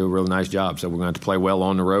 and do a really nice job. So we're going to have to play well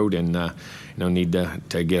on the road and need to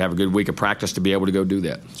have a good week of practice to be able to go do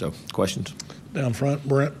that. So, questions? Down front,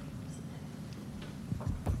 Brent.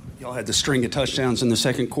 Y'all had the string of touchdowns in the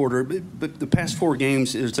second quarter, but the past 4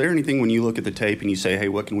 games, is there anything when you look at the tape and you say, hey,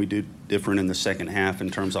 what can we do different in the second half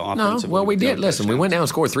in terms of offensive? No, well, we did. Listen, we went down and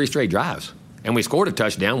scored 3 straight drives, and we scored a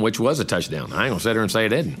touchdown, which was a touchdown. I ain't going to sit there and say it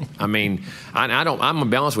didn't. I mean, I'm going to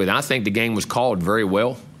be honest with you. I think the game was called very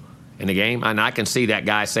well in the game, and I can see that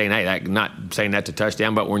guy saying, hey, not saying that's a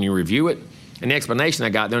touchdown, but when you review it, and the explanation I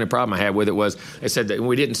got, the only problem I had with it was they said that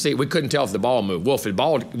we couldn't tell if the ball moved. Well,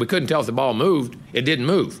 we couldn't tell if the ball moved, it didn't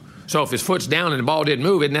move. So if his foot's down and the ball didn't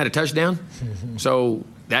move, isn't that a touchdown? So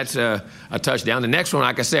that's a touchdown. The next one,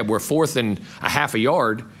 like I said, we're 4th and a half a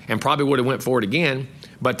yard and probably would have went for it again.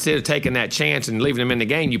 But instead of taking that chance and leaving them in the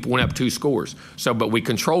game, you went up 2 scores. But we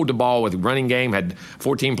controlled the ball with the running game, had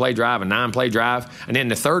 14-play drive, a 9-play drive. And then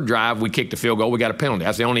the third drive, we kicked a field goal. We got a penalty.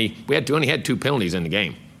 That's we only had 2 penalties in the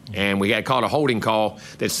game. And we got caught a holding call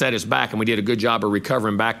that set us back, and we did a good job of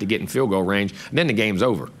recovering back to get in field goal range. And then the game's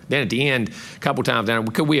over. Then at the end, a couple times down,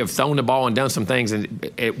 could we have thrown the ball and done some things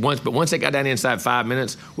at once? But once they got down inside 5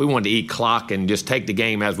 minutes, we wanted to eat clock and just take the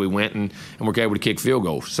game as we went, and were able to kick field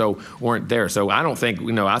goals. So weren't there. So I don't think,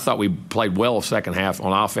 I thought we played well second half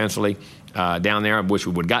on offensively down there. I wish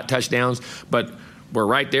we would have got touchdowns. But we're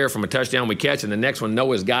right there from a touchdown we catch, and the next one,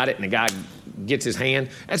 Noah's got it, and the guy gets his hand.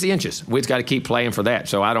 That's the inches. We've got to keep playing for that.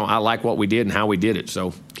 So I like what we did and how we did it.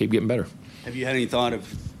 So keep getting better. Have you had any thought of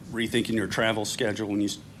rethinking your travel schedule when you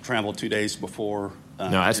travel 2 days before?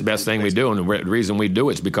 No, that's the best thing we do, and the reason we do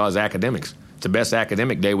it is because academics. It's the best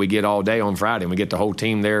academic day we get all day on Friday, and we get the whole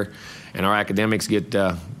team there, and our academics get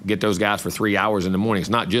those guys for 3 hours in the morning. It's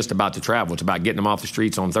not just about the travel. It's about getting them off the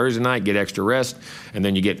streets on Thursday night, get extra rest, and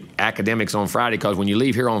then you get academics on Friday, because when you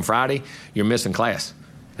leave here on Friday, you're missing class.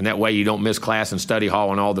 And that way you don't miss class and study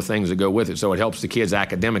hall and all the things that go with it. So it helps the kids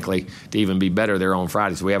academically to even be better there on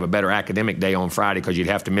Friday. So we have a better academic day on Friday because you'd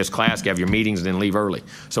have to miss class, have your meetings, and then leave early.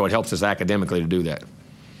 So it helps us academically to do that.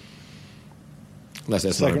 Unless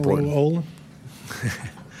that's not important. Second row, Olin.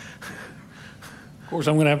 Of course,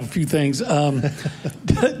 I'm going to have a few things.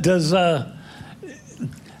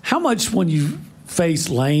 How much when you face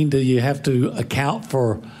Lane do you have to account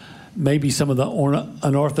for maybe some of the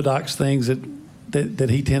unorthodox things that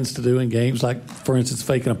he tends to do in games, like, for instance,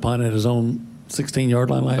 faking a punt at his own 16-yard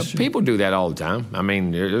line last year? People do that all the time. I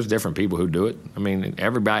mean, there's different people who do it. I mean,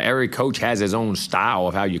 every coach has his own style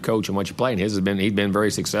of how you coach and what you play. And he's been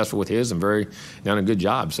very successful with his and done a good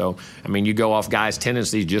job. So, I mean, you go off guys'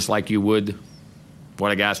 tendencies just like you would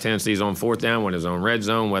what a guy's tendencies on 4th down, when it's on red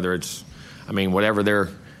zone, whether it's, whatever they're,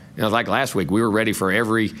 like last week, we were ready for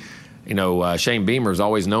every, Shane Beamer's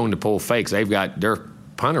always known to pull fakes. Their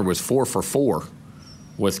punter was 4 for 4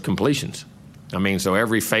 with completions. So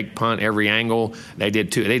every fake punt, every angle, they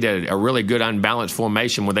did a really good unbalanced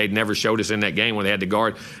formation where they'd never showed us in that game, where they had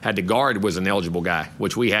the guard was an eligible guy,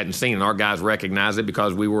 which we hadn't seen, and our guys recognized it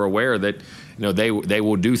because we were aware that they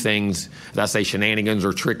will do things, as I say, shenanigans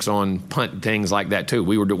or tricks on punt, things like that too.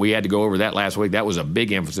 We had to go over that last week. That was a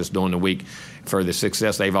big emphasis during the week for the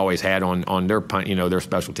success they've always had on their punt, their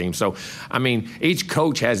special teams. So, each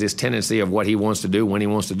coach has this tendency of what he wants to do when he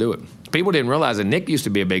wants to do it. People didn't realize that Nick used to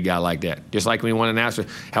be a big guy like that. Just like when he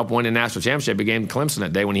helped win the national championship against Clemson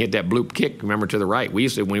that day when he hit that bloop kick, remember, to the right. We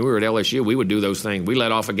used to, when we were at LSU, we would do those things. We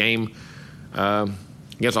led off a game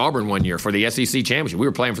against Auburn one year for the SEC championship. We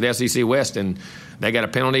were playing for the SEC West, and they got a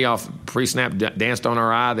penalty off pre-snap, danced on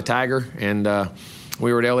our eye, the Tiger, and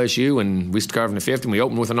we were at LSU, and we scored in the 50, and we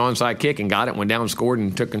opened with an onside kick and got it, went down and scored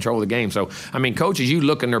and took control of the game. So, coaches, you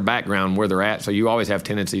look in their background where they're at, so you always have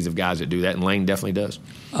tendencies of guys that do that, and Lane definitely does.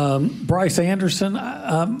 Bryce Anderson,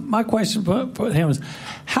 my question for him is,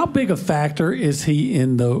 how big a factor is he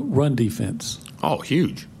in the run defense? Oh,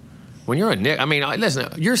 huge. When you're a Nick,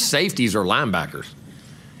 listen, your safeties are linebackers.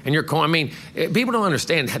 And people don't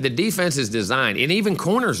understand how the defense is designed, and even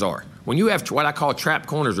corners are. When you have what I call trap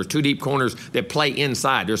corners or two deep corners that play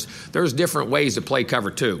inside, there's different ways to play cover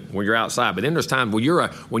two when you're outside. But then there's times when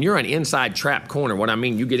you're an inside trap corner. What I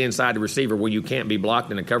mean, you get inside the receiver where you can't be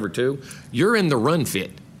blocked in a cover two. You're in the run fit.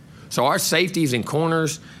 So our safeties and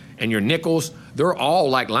corners and your nickels, they're all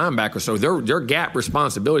like linebackers. So their gap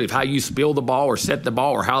responsibility of how you spill the ball or set the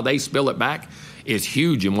ball or how they spill it back is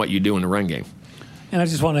huge in what you do in the run game. And I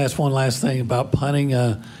just want to ask one last thing about punting.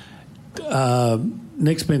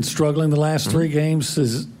 Nick's been struggling the last 3 games.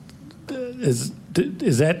 Is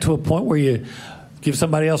is that to a point where you give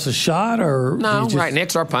somebody else a shot, or no? Right,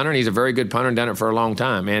 Nick's our punter, and he's a very good punter and done it for a long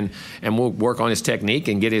time. And we'll work on his technique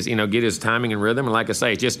and get his timing and rhythm. And like I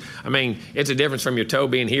say, it's a difference from your toe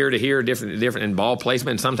being here to here, different in ball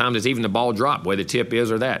placement. And sometimes it's even the ball drop, where the tip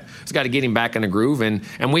is or that. It's got to get him back in the groove. And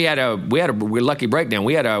we had a lucky breakdown.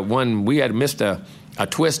 We had missed a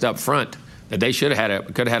twist up front that they could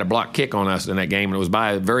have had a block kick on us in that game, and it was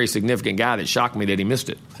by a very significant guy that shocked me that he missed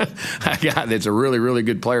it. A guy that's a really, really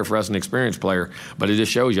good player for us, an experienced player, but it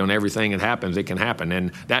just shows you on everything that happens, it can happen.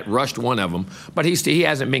 And that rushed one of them, but he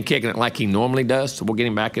hasn't been kicking it like he normally does, so we'll get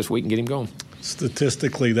him back this week and get him going.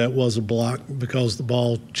 Statistically, that was a block because the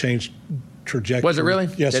ball changed trajectory. Was it really?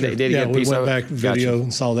 Yes, sir. Did he get a piece we went of it? back video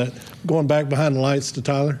and saw that. Going back behind the lights to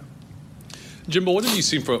Tyler. Jimbo, what have you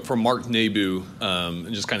seen from Mark Nabu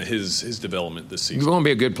and just kind of his development this season? He's going to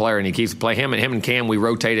be a good player, and he keeps playing. Him and Cam, we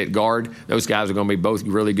rotate at guard. Those guys are going to be both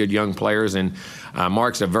really good young players, and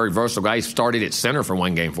Mark's a very versatile guy. He started at center for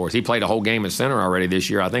one game for us. He played a whole game at center already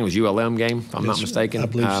this year. I think it was ULM game, if I'm not mistaken. I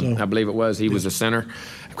believe so. I believe it was. He was a center.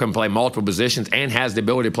 Can play multiple positions and has the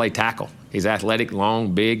ability to play tackle. He's athletic,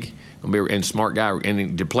 long, big, and smart guy.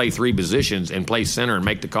 And to play three positions and play center and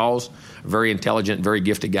make the calls, very intelligent, very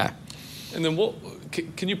gifted guy. And then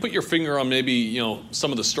can you put your finger on maybe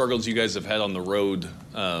some of the struggles you guys have had on the road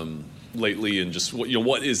lately, and just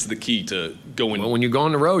what is the key to going? Well, when you go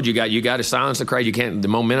on the road, you got to silence the crowd. The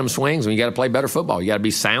momentum swings, and you got to play better football. You got to be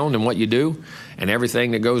sound in what you do and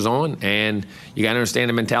everything that goes on, and you got to understand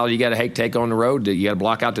the mentality you got to take on the road. You got to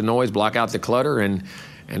block out the noise, block out the clutter, and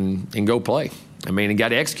go play. I mean, you got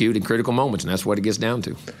to execute in critical moments, and that's what it gets down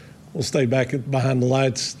to. We'll stay back behind the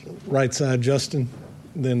lights, right side, Justin,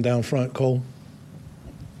 then down front, Cole.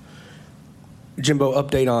 Jimbo,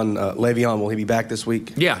 update on Le'Veon. Will he be back this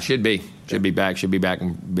week? Yeah, should be. Should be back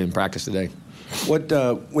and been in practice today. What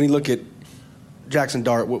when you look at Jackson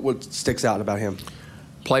Dart, what sticks out about him?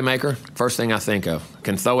 Playmaker, first thing I think of.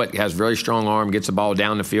 Can throw it, has very strong arm, gets the ball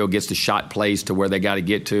down the field, gets the shot plays to where they got to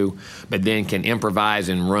get to, but then can improvise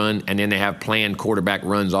and run, and then they have planned quarterback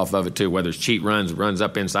runs off of it too, whether it's cheat runs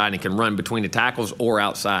up inside, and can run between the tackles or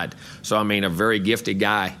outside. So, I mean, a very gifted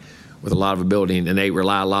guy with a lot of ability, and they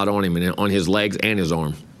rely a lot on him and on his legs and his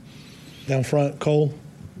arm. Down front, Cole.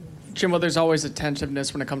 Jimbo, there's always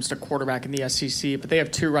attentiveness when it comes to quarterback in the SEC, but they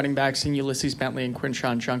have two running backs in Ulysses Bentley and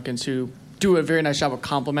Quinshawn Junkins who do a very nice job of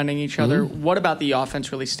complementing each other. What about the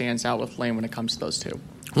offense really stands out with Lane when it comes to those two?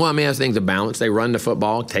 Well, I mean, I think the balance. They run the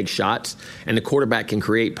football, take shots, and the quarterback can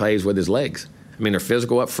create plays with his legs. I mean, they're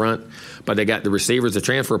physical up front, but they got the receivers. The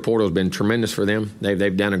transfer portal has been tremendous for them.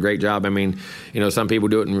 They've done a great job. I mean, some people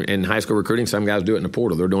do it in high school recruiting. Some guys do it in the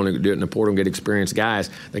portal. They're do it in the portal and get experienced guys.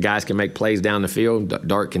 The guys can make plays down the field.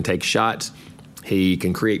 Dart can take shots. He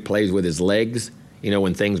can create plays with his legs,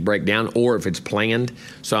 when things break down or if it's planned.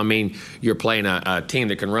 So, I mean, you're playing a team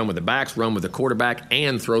that can run with the backs, run with the quarterback,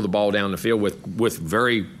 and throw the ball down the field with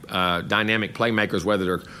very dynamic playmakers,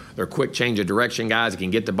 whether they're quick change of direction guys that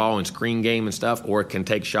can get the ball in screen game and stuff, or can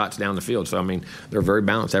take shots down the field. So, I mean, they're very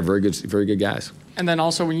balanced. They're very good guys. And then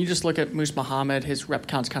also, when you just look at Moose Muhammad, his rep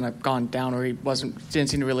count's kind of gone down, or he didn't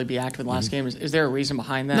seem to really be active in the last game. Is there a reason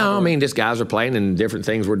behind that? No, I mean, just guys are playing and different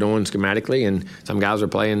things we're doing schematically, and some guys are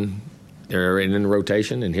playing. They're in the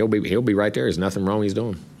rotation, and he'll be right there. There's nothing wrong he's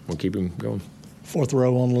doing. We'll keep him going. Fourth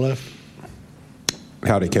row on the left.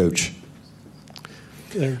 Howdy, Coach.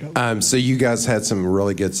 There you go. So you guys had some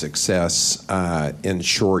really good success in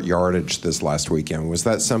short yardage this last weekend. Was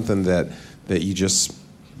that something that you just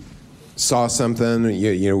saw something?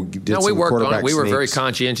 No, we worked on it. We were very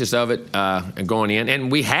conscientious of it and going in, and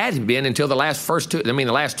we had been until the last the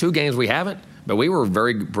last two games we haven't, but we were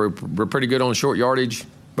we're pretty good on short yardage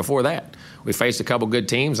before that. We faced a couple good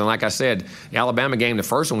teams, and like I said, the Alabama game, the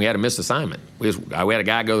first one, we had a missed assignment. We had a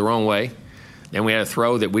guy go the wrong way. Then we had a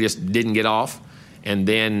throw that we just didn't get off. And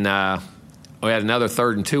then we had another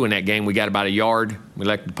 3rd and 2 in that game. We got about a yard. We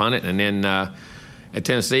elected to punt it. And then at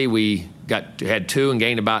Tennessee, we had 2 and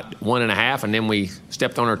gained about 1.5, and then we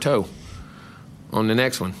stepped on our toe on the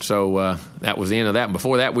next one. So that was the end of that. And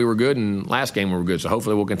before that, we were good, and last game we were good. So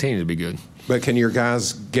hopefully we'll continue to be good. But can your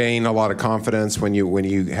guys gain a lot of confidence when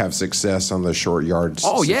you have success on the short yards?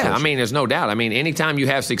 Oh, yeah. I mean, there's no doubt. I mean, anytime you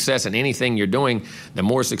have success in anything you're doing, the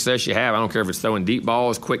more success you have, I don't care if it's throwing deep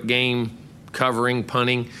balls, quick game, covering,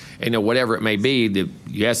 punting, whatever it may be,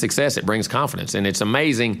 you have success, it brings confidence. And it's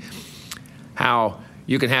amazing how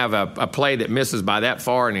you can have a play that misses by that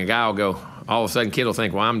far, and a guy will go, all of a sudden, kid will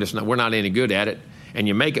think, well, we're not any good at it. And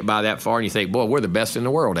you make it by that far, and you think, boy, we're the best in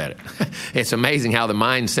the world at it. It's amazing how the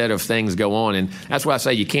mindset of things go on. And that's why I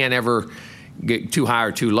say you can't ever get too high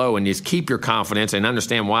or too low, and just keep your confidence and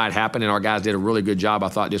understand why it happened. And our guys did a really good job, I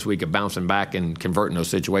thought, this week of bouncing back and converting those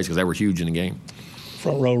situations because they were huge in the game.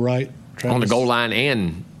 Front row right. Travis. On the goal line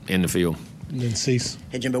and in the field. And then Cease.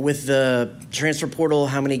 Hey, Jimbo, with the transfer portal,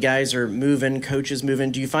 how many guys are moving, coaches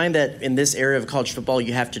moving? Do you find that in this area of college football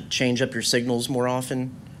you have to change up your signals more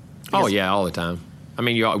often? Oh, yeah, all the time. I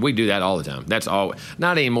mean, we do that all the time. That's all.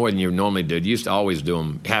 Not any more than you normally do. You used to always do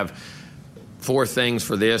them. Have 4 things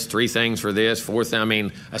for this, 3 things for this, 4 things. I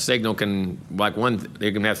mean, a signal can,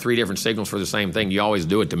 they can have 3 different signals for the same thing. You always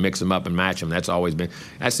do it to mix them up and match them. That's always been,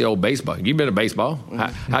 that's the old baseball. You've been to baseball.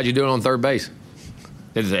 How'd you do it on third base?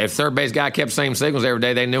 If third base guy kept the same signals every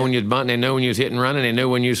day, they knew when you was bunting, they knew when you was hitting, running, they knew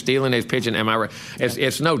when you was stealing, they was pitching. Am I right?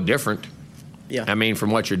 It's no different. Yeah. I mean,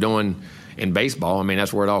 from what you're doing in baseball, I mean,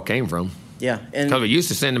 that's where it all came from. Yeah. Because we used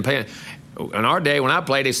to send them, in our day when I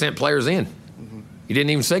played, they sent players in. You didn't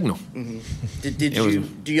even signal.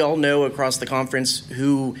 Do you all know across the conference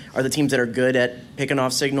who are the teams that are good at picking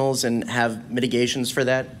off signals and have mitigations for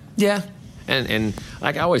that? Yeah. And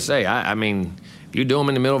like I always say, I mean, if you do them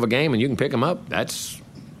in the middle of a game and you can pick them up, that's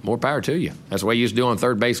more power to you. That's what you used to do on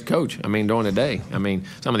third base coach. I mean, during the day. I mean,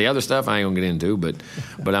 some of the other stuff I ain't gonna get into, but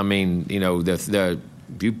I mean, you know,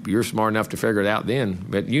 you're smart enough to figure it out then.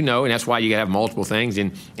 But you know, and that's why you have multiple things,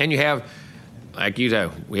 and you have, like you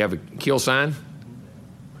know, we have a kill sign.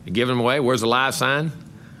 You give them away. Where's the live sign?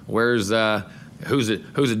 Where's who's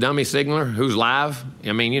a dummy signaler? Who's live?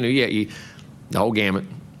 I mean, you know, the whole gamut.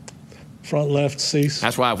 Front left, Cease.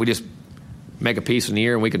 That's why if we just make a piece in the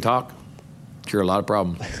ear and we can talk, cure a lot of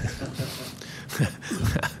problems.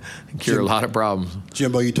 A lot of problems.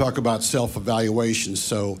 Jimbo, you talk about self-evaluation.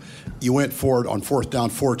 So you went for it on 4th down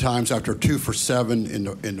 4 times after 2 for 7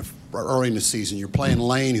 early in the season. You're playing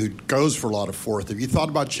Lane, who goes for a lot of 4th. Have you thought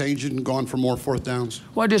about changing and going for more 4th downs?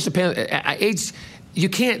 Well, it just depends. You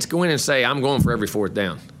can't go in and say, I'm going for every 4th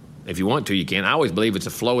down. If you want to, you can. I always believe it's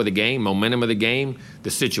the flow of the game, momentum of the game,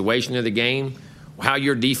 the situation of the game, how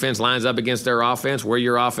your defense lines up against their offense, where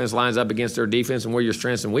your offense lines up against their defense, and where your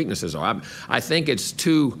strengths and weaknesses are. I think it's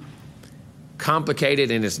too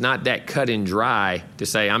complicated, and it's not that cut and dry to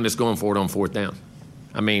say, I'm just going for it on 4th down.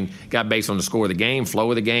 I mean, got based on the score of the game,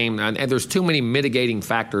 flow of the game, and there's too many mitigating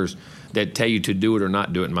factors that tell you to do it or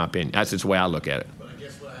not do it, in my opinion. That's just the way I look at it. But I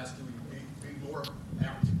guess what I ask you, be more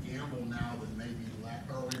apt to gamble now than maybe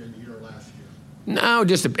earlier in the year last year? No,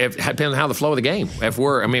 just it depends on how the flow of the game. If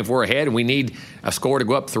we're ahead and we need a score to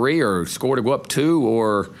go up 3 or a score to go up 2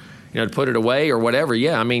 or, you know, to put it away or whatever,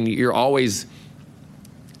 yeah, I mean, you're always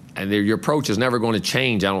 – and your approach is never going to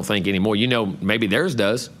change, I don't think, anymore. You know, maybe theirs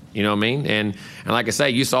does. You know what I mean? And like I say,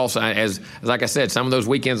 you saw, as like I said, some of those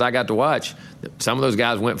weekends I got to watch, some of those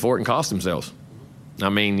guys went for it and cost themselves. I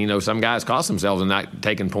mean, you know, some guys cost themselves and not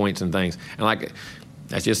taking points and things. And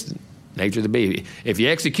that's just nature of the beast. If you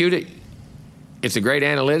execute it, it's a great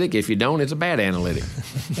analytic. If you don't, it's a bad analytic.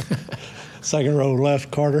 Second row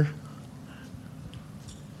left, Carter.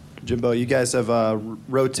 Jimbo, you guys have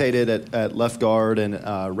rotated at left guard and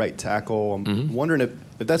right tackle. I'm wondering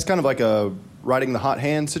if that's kind of like a riding the hot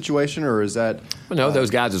hand situation, or is that? Well, no,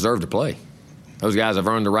 those guys deserve to play. Those guys have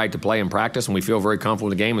earned the right to play in practice, and we feel very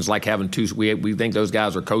comfortable in the game. It's like having 2. We think those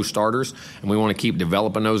guys are co-starters, and we want to keep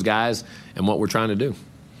developing those guys and what we're trying to do.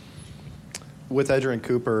 With Adrian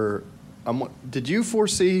Cooper, did you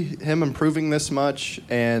foresee him improving this much?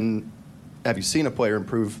 And have you seen a player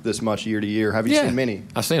improve this much year to year? Have you seen many?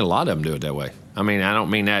 I've seen a lot of them do it that way. I mean, I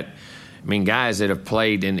don't mean that. I mean, guys that have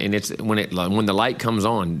played, and it's when the light comes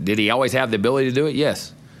on. Did he always have the ability to do it?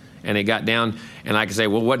 Yes. And it got down, and I can say,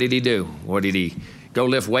 well, what did he do? What did he go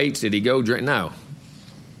lift weights? Did he go drink? No.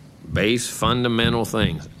 Base fundamental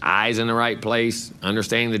things. Eyes in the right place,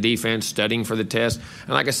 understanding the defense, studying for the test.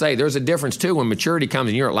 And like I say, there's a difference, too, when maturity comes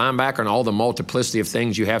and you're at linebacker and all the multiplicity of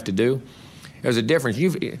things you have to do. There's a difference.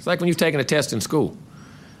 It's like when you've taken a test in school.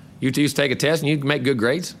 You used to take a test and you make good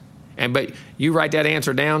grades. But you write that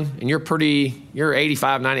answer down, and you're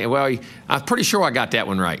 85, 90. Well, I'm pretty sure I got that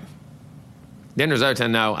one right. Then there's other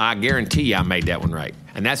time, no, I guarantee you I made that one right.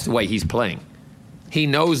 And that's the way he's playing. He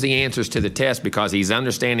knows the answers to the test because he's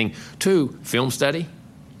understanding, too, film study,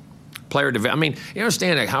 player development. I mean, you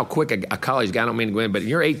understand how quick a college guy, I don't mean to go in, but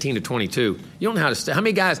you're 18 to 22. You don't know how to study.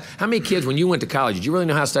 How many kids, when you went to college, did you really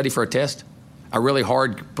know how to study for a test? A really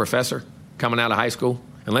hard professor coming out of high school?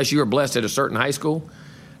 Unless you were blessed at a certain high school?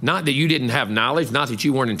 Not that you didn't have knowledge, not that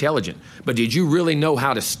you weren't intelligent, but did you really know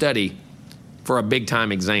how to study for a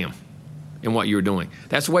big-time exam in what you were doing?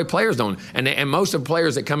 That's the way players don't. And most of the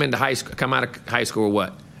players that come out of high school are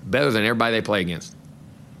what? Better than everybody they play against.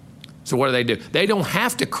 So what do? They don't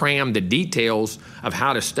have to cram the details of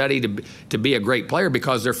how to study to be a great player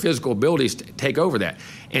because their physical abilities take over that.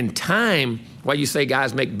 And time, while you say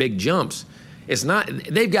guys make big jumps, it's not.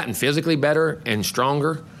 They've gotten physically better and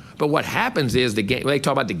stronger. But what happens is they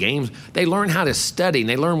talk about the games, they learn how to study and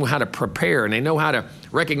they learn how to prepare and they know how to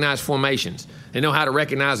recognize formations. They know how to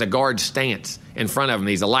recognize a guard's stance in front of him.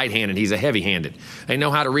 He's a light-handed, he's a heavy-handed. They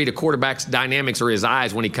know how to read a quarterback's dynamics or his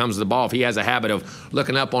eyes when he comes to the ball. If he has a habit of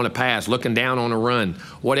looking up on a pass, looking down on a run,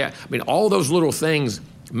 whatever. I mean, all those little things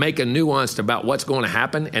make a nuance about what's going to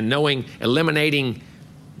happen, and eliminating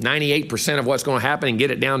 98% of what's going to happen and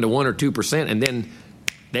get it down to 1 or 2%, and then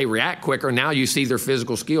they react quicker. Now you see their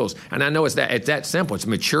physical skills. And I know it's that simple. It's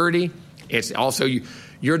maturity. It's also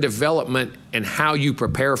your development and how you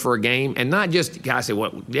prepare for a game. And not just, guys say,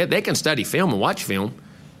 well, they can study film and watch film,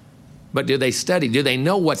 but do they study? Do they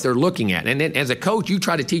know what they're looking at? And then as a coach, you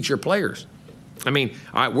try to teach your players. I mean,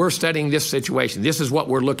 all right, we're studying this situation. This is what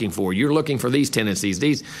we're looking for. You're looking for these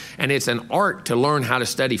tendencies, and it's an art to learn how to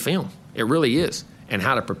study film. It really is. And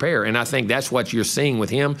how to prepare. And I think that's what you're seeing with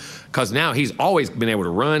him, because now he's always been able to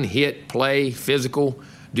run, hit, play, physical,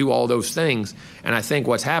 do all those things. And I think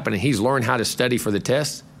what's happening, he's learned how to study for the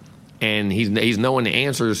test, and he's knowing the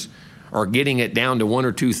answers or getting it down to 1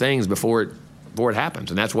 or 2 things before it happens.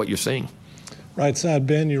 And that's what you're seeing. Right side,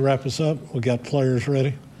 Ben, you wrap us up. We got players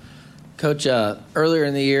ready. Coach, earlier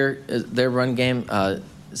in the year, their run game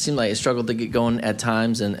seemed like it struggled to get going at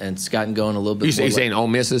times, and it's gotten going a little bit. You're saying Ole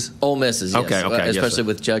Misses? Ole Misses, yes. Okay, especially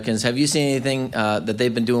with Judkins. Have you seen anything that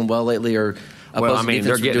they've been doing well lately, or? Well, I mean,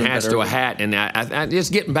 they're getting hats to a hat, and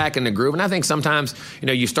just getting back in the groove. And I think sometimes,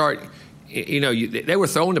 you start. They were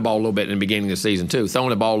throwing the ball a little bit in the beginning of the season too,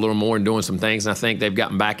 throwing the ball a little more and doing some things. And I think they've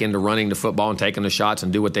gotten back into running the football and taking the shots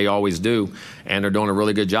and do what they always do, and they're doing a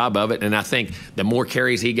really good job of it. And I think the more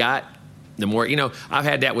carries he got, the more, I've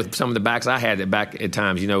had that with some of the backs. I had it back at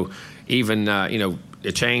times, even,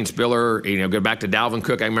 the chain spiller, go back to Dalvin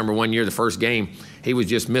Cook. I remember one year, the first game, he was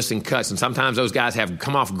just missing cuts. And sometimes those guys have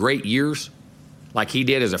come off great years like he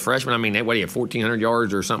did as a freshman. I mean, what, he had 1,400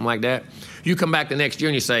 yards or something like that. You come back the next year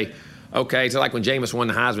and you say, okay, it's like when Jameis won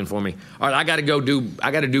the Heisman for me. All right, I got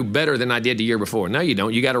to do better than I did the year before. No, you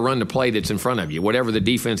don't. You got to run the play that's in front of you, whatever the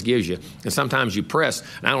defense gives you. And sometimes you press.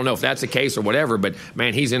 And I don't know if that's the case or whatever, but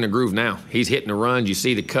man, he's in the groove now. He's hitting the runs. You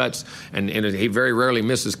see the cuts, and he very rarely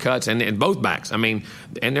misses cuts. And both backs, I mean,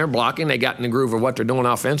 and they're blocking. They got in the groove of what they're doing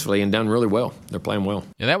offensively and done really well. They're playing well.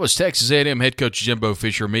 And that was Texas A&M head coach Jimbo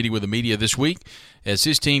Fisher meeting with the media this week as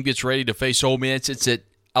his team gets ready to face Ole Miss. It's at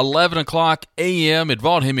 11 o'clock a.m. at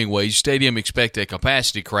Vaught Hemingway Stadium. Expect a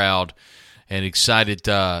capacity crowd, and excited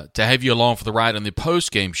to have you along for the ride on the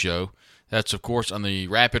post-game show. That's, of course, on the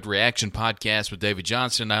Rapid Reaction podcast with David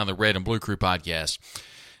Johnson, now on the Red and Blue Crew podcast.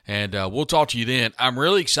 And we'll talk to you then. I'm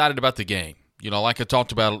really excited about the game. Like I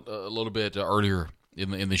talked about a little bit earlier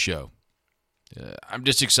in the show. I'm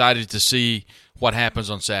just excited to see what happens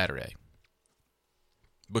on Saturday,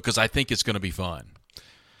 because I think it's going to be fun.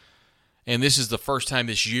 And this is the first time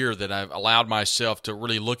this year that I've allowed myself to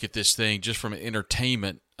really look at this thing just from an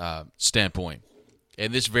entertainment standpoint.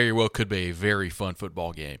 And this very well could be a very fun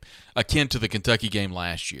football game, akin to the Kentucky game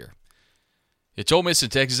last year. It's Ole Miss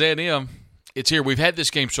and Texas A&M. It's here. We've had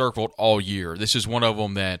this game circled all year. This is one of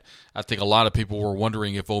them that I think a lot of people were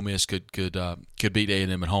wondering if Ole Miss could beat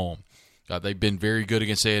A&M at home. They've been very good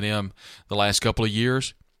against A&M the last couple of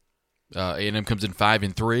years. A&M comes in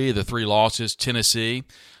 5-3. The 3 losses, Tennessee.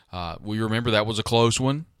 We remember that was a close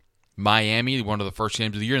one. Miami, one of the first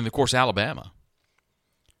games of the year, and, of course, Alabama.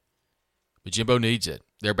 But Jimbo needs it.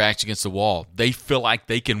 Their back's against the wall. They feel like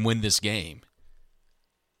they can win this game.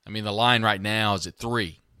 I mean, the line right now is at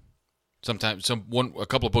 3. Sometimes a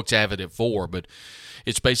couple of books have it at 4, but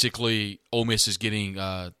it's basically Ole Miss is getting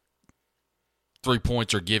 3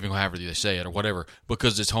 points or giving, however they say it, or whatever,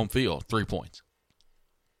 because it's home field, 3 points.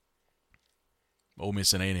 Ole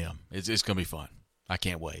Miss and A&M. It's going to be fun. I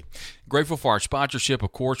can't wait. Grateful for our sponsorship,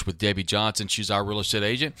 of course, with Debbie Johnson. She's our real estate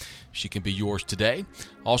agent. She can be yours today.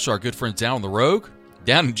 Also, our good friends down on the Rogue,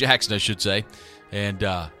 down in Jackson, I should say. And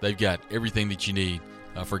they've got everything that you need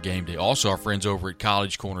for game day. Also, our friends over at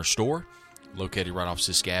College Corner Store, located right off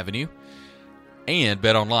Sisk Avenue. And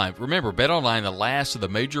BetOnline. Remember, BetOnline, the last of the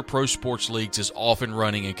major pro sports leagues, is off and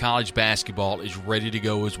running, and college basketball is ready to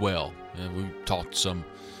go as well. And we've talked some.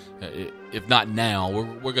 If not now,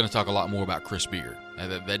 we're going to talk a lot more about Chris Beard.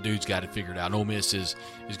 That dude's got it figured out. Ole Miss is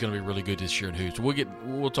going to be really good this year in hoops.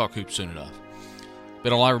 We'll talk hoops soon enough.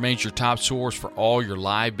 BetOnline remains your top source for all your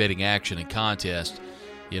live betting action and contests.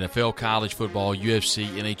 NFL, college football, UFC,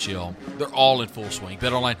 NHL, they're all in full swing.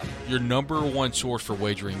 BetOnline, your number one source for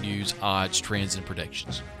wagering news, odds, trends, and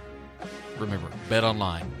predictions. Remember, bet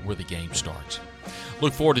online where the game starts.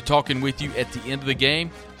 Look forward to talking with you at the end of the game.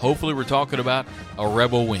 Hopefully we're talking about a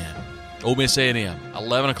Rebel win. Ole Miss A&M,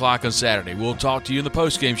 11 o'clock on Saturday. We'll talk to you in the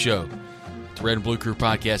postgame show, the Red and Blue Crew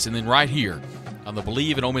podcast, and then right here on the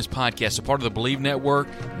Believe in Ole Miss podcast, a part of the Believe Network,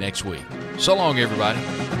 next week. So long, everybody.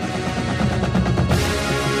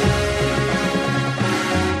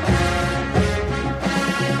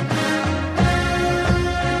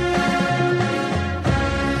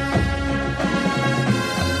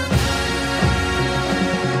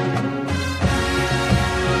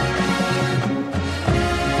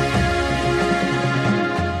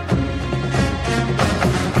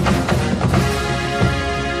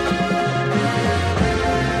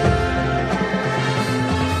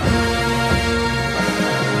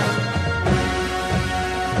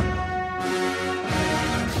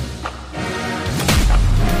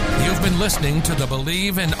 Listening to the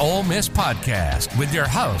Believe in Ole Miss podcast with your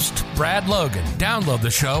host, Brad Logan. Download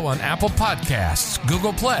the show on Apple Podcasts,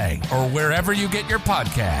 Google Play, or wherever you get your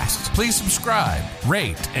podcasts. Please subscribe,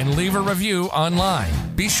 rate, and leave a review online.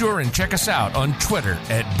 Be sure and check us out on Twitter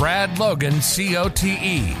at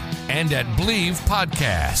BradLoganCote and at Believe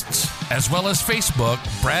Podcasts, as well as Facebook,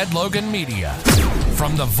 Brad Logan Media.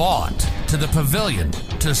 From the Vaught to the Pavilion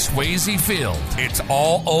to Swayze Field, it's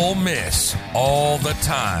all Ole Miss all the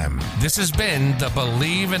time. This has been the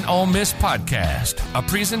Believe in Ole Miss podcast, a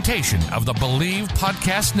presentation of the Believe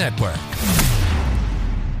Podcast Network.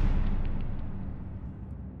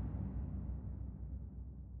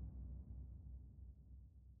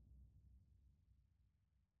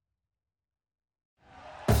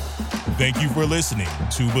 Thank you for listening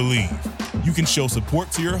to Believe. You can show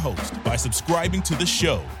support to your host by subscribing to the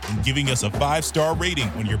show and giving us a 5-star rating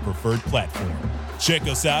on your preferred platform. Check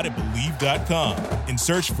us out at Believe.com and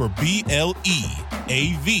search for BLEAV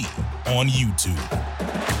on YouTube.